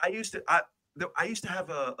I used to have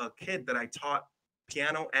a kid that I taught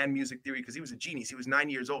piano and music theory because he was a genius. He was 9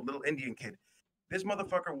 years old, little Indian kid. This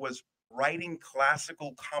motherfucker was writing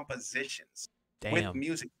classical compositions with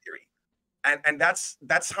music theory. And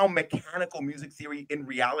that's how mechanical music theory in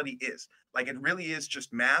reality is. Like, it really is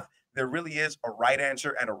just math. There really is a right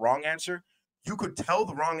answer and a wrong answer. You could tell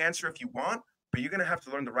the wrong answer if you want, but you're going to have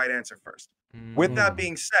to learn the right answer first. With that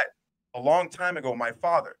being said, a long time ago, my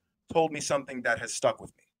father told me something that has stuck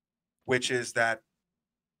with me, which is that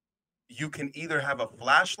you can either have a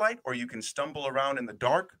flashlight or you can stumble around in the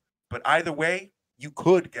dark, but either way, you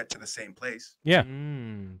could get to the same place. Yeah.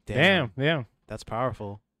 Damn. Yeah. That's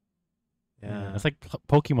powerful. Yeah, it's like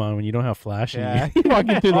Pokemon when you don't have Flash. Yeah, and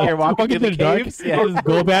you're walking through the caves. Yeah,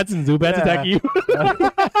 Golbats and Zubats attack you.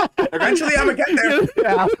 Eventually, I'm gonna get there.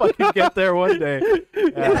 Yeah, I'll fucking get there one day.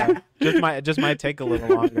 Just might take a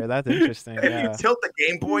little longer. That's interesting. If you tilt the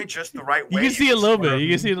Game Boy just the right way, you can see a little bit. You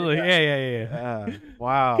can see a little. Yeah.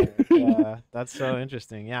 Wow. Yeah, that's so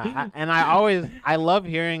interesting. Yeah, I love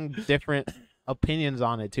hearing different opinions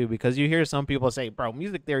on it too, because you hear some people say, bro,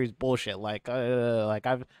 music theory is bullshit. Like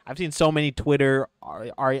I've seen so many Twitter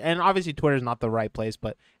and obviously Twitter's not the right place,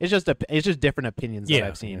 but it's just different opinions that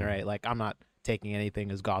I've seen, right? Like, I'm not taking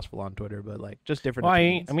anything as gospel on Twitter, but like just different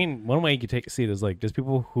opinions. I mean, one way you could see it is like there's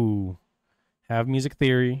people who have music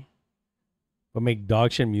theory but make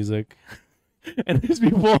dog shit music and there's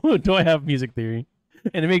people who don't have music theory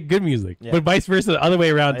and they make good music, but vice versa, the other way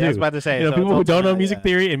around too. I was about to say, so people who don't know music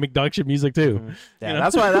theory and make dog shit music too. Yeah,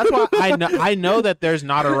 that's why I know that there's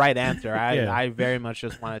not a right answer. I very much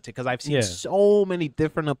just wanted to, because I've seen so many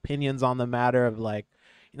different opinions on the matter of like,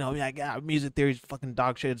 you know, like, music theory is fucking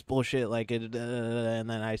dog shit, it's bullshit, like it, and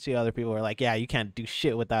then I see other people who are like, yeah, you can't do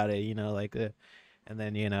shit without it, you know, like. And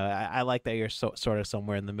then, you know, I like that you're sort of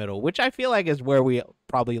somewhere in the middle, which I feel like is where we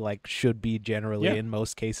probably like should be generally in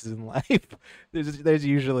most cases in life. There's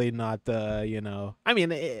usually not, you know, I mean,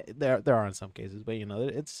 there are in some cases, but you know,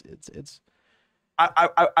 it's.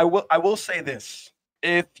 I will say this: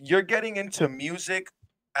 if you're getting into music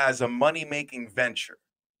as a money-making venture,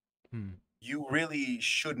 you really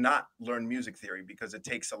should not learn music theory, because it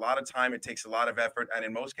takes a lot of time, it takes a lot of effort, and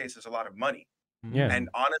in most cases, a lot of money. And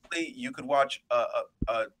honestly, you could watch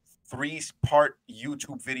a 3-part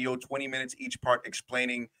YouTube video, 20 minutes each part,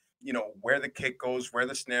 explaining, you know, where the kick goes, where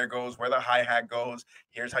the snare goes, where the hi-hat goes.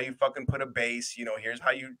 Here's how you fucking put a bass. You know, here's how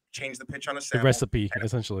you change the pitch on a sample. The recipe,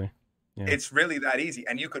 essentially. Yeah. It's really that easy,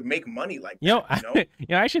 and you could make money like that.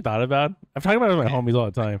 I actually thought about. I'm talking about it with my homies all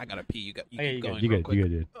the time. I gotta pee. You keep going.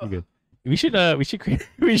 You good. We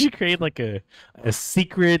should create like a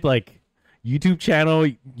secret like YouTube channel,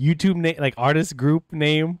 YouTube name, like artist group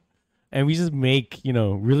name, and we just make, you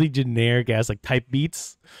know, really generic ass like type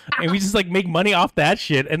beats, and we just like make money off that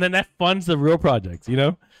shit, and then that funds the real projects, you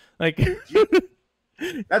know, like.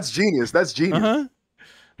 That's genius.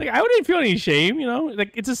 Like, I wouldn't feel any shame, you know,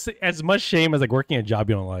 like it's just as much shame as like working a job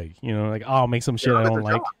you don't like, you know, like, oh, I'll make some shit I don't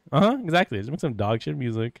like. Exactly. Just make some dog shit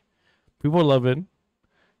music, people love it,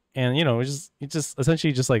 and you know, it's just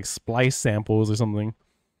essentially just like splice samples or something,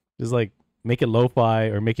 just like make it lo-fi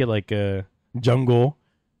or make it like a jungle,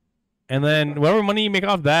 and then whatever money you make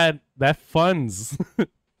off that funds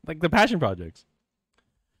like the passion projects.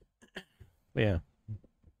 But yeah,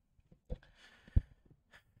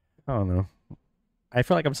 I don't know. I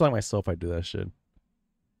feel like I'm selling myself if I do that shit.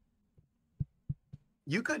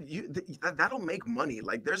 That'll make money.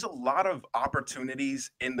 Like there's a lot of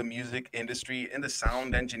opportunities in the music industry, in the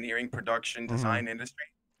sound engineering, production, design industry.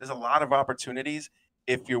 There's a lot of opportunities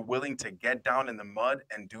if you're willing to get down in the mud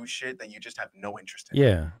and do shit that you just have no interest in.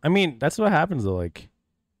 Yeah, I mean that's what happens though. Like,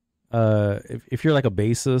 if you're like a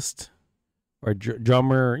bassist or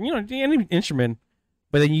drummer, you know, any instrument,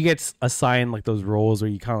 but then you get assigned like those roles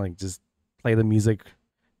where you kind of like just play the music,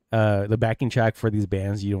 the backing track for these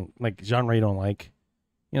bands you don't like, genre you don't like.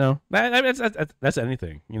 You know, that's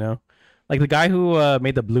anything. You know, like the guy who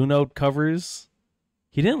made the Blue Note covers,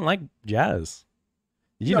 he didn't like jazz.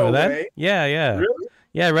 Did you know that? Way. Yeah. Really?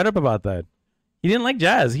 Yeah, I read up about that. He didn't like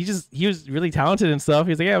jazz. He was really talented and stuff.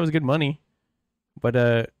 He was like, yeah, it was good money. But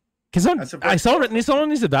cause someone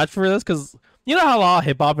needs to vouch for this, because you know how a lot of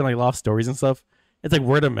hip hop and like a lot of stories and stuff, it's like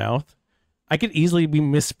word of mouth. I could easily be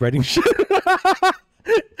misspreading shit.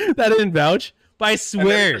 That didn't vouch, but I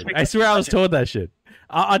swear I was told that shit.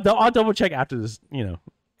 I'll double check after this, you know,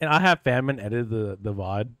 and I'll have Famine edit the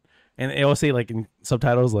VOD, and it will say like in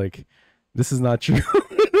subtitles like, "This is not true."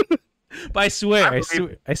 But I swear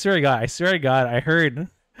to God, I heard.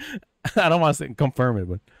 I don't want to confirm it,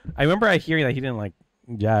 but I remember hearing that he didn't like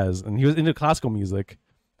jazz, and he was into classical music,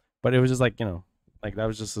 but it was just like, you know, like that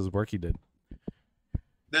was just his work he did.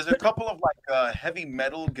 There's a couple of like heavy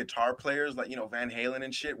metal guitar players, like, you know, Van Halen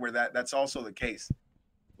and shit, where that's also the case.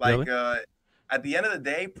 Like, really? At the end of the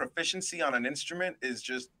day, proficiency on an instrument is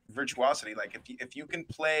just virtuosity. Like if you can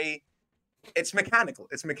play, it's mechanical.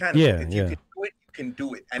 It's mechanical. Yeah, if you can do it, you can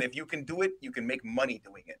do it. And if you can do it, you can make money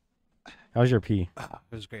doing it. How was your pee?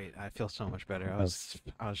 It was great. I feel so much better. I was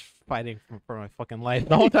fighting for my fucking life.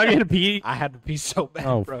 The whole time you had to pee? I had to pee so bad,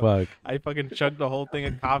 oh, bro. Fuck. I fucking chugged the whole thing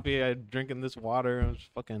of coffee. I drinking this water. I was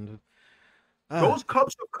fucking... Those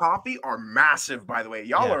cups of coffee are massive, by the way.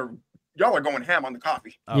 Y'all are going ham on the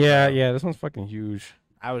coffee. Oh, yeah. This one's fucking huge.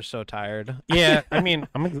 I was so tired. Yeah, I mean,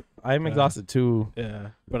 I'm exhausted too. Yeah,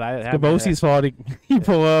 but I the Bosie's fault. He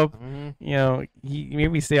pull up. You know, he made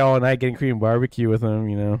me stay all night getting Korean barbecue with him.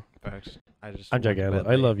 You know. I'm joking.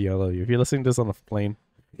 I love you. If you're listening to this on the plane.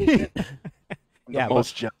 Yeah,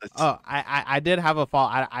 most jealous. Oh, I did have a fall.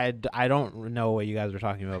 I don't know what you guys were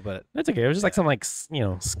talking about, but that's okay. It was just like some like, you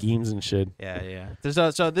know, schemes and shit. Yeah.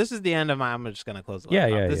 So this is the end of my. I'm just gonna close the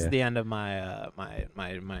laptop. This is the end of my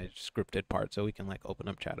my scripted part, so we can like open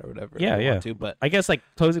up chat or whatever. Want to, but I guess like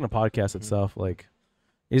closing the podcast itself. Like,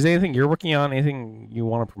 is there anything you're working on? Anything you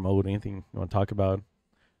want to promote? Anything you want to talk about?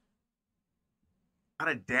 Not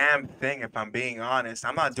a damn thing, if I'm being honest.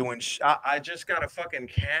 I'm not doing I just got a fucking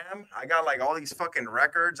cam. I got like all these fucking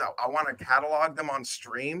records. I want to catalog them on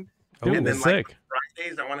stream. Dude, and then sick. Like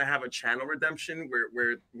Fridays, I want to have a channel redemption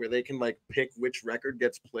where they can like pick which record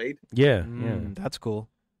gets played. Yeah. That's cool.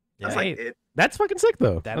 That's like it. That's fucking sick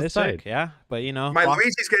though. That's sick. Yeah, but you know, my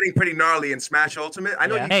Luigi's getting pretty gnarly in Smash Ultimate. I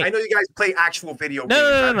know. I know you guys play actual video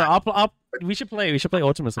games. No. We should play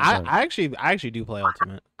Ultimate sometime. I actually do play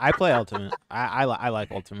Ultimate. I play Ultimate. I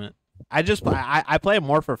like Ultimate. I play it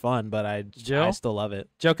more for fun, but I still love it.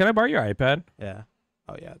 Joe, can I borrow your iPad? Yeah.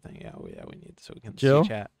 Oh yeah. We need so we can Joe? see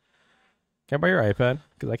chat. Can I borrow your iPad?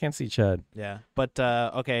 Because I can't see chat. Yeah. But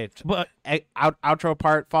okay. But outro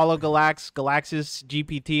part. Follow Galaxius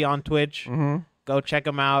GPT on Twitch. Mm-hmm. Go check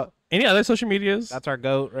him out. Any other social medias? That's our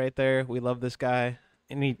goat right there. We love this guy.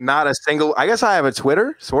 Not a single. I guess I have a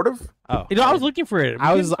Twitter, sort of. Oh, you know, I was looking for it.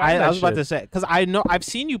 I was about to say, because I know I've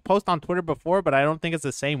seen you post on Twitter before, but I don't think it's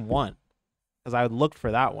the same one. Because I looked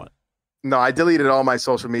for that one. No, I deleted all my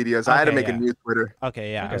social medias. I had to make a new Twitter.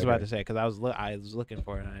 Okay, yeah, I was about to say, because I was looking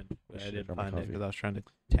for it and I didn't find it because I was trying to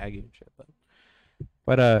tag you and shit.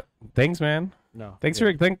 But thanks, man. No, thanks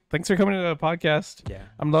for coming to the podcast. Yeah,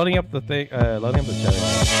 I'm loading up the thing. Loading up the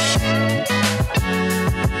chat.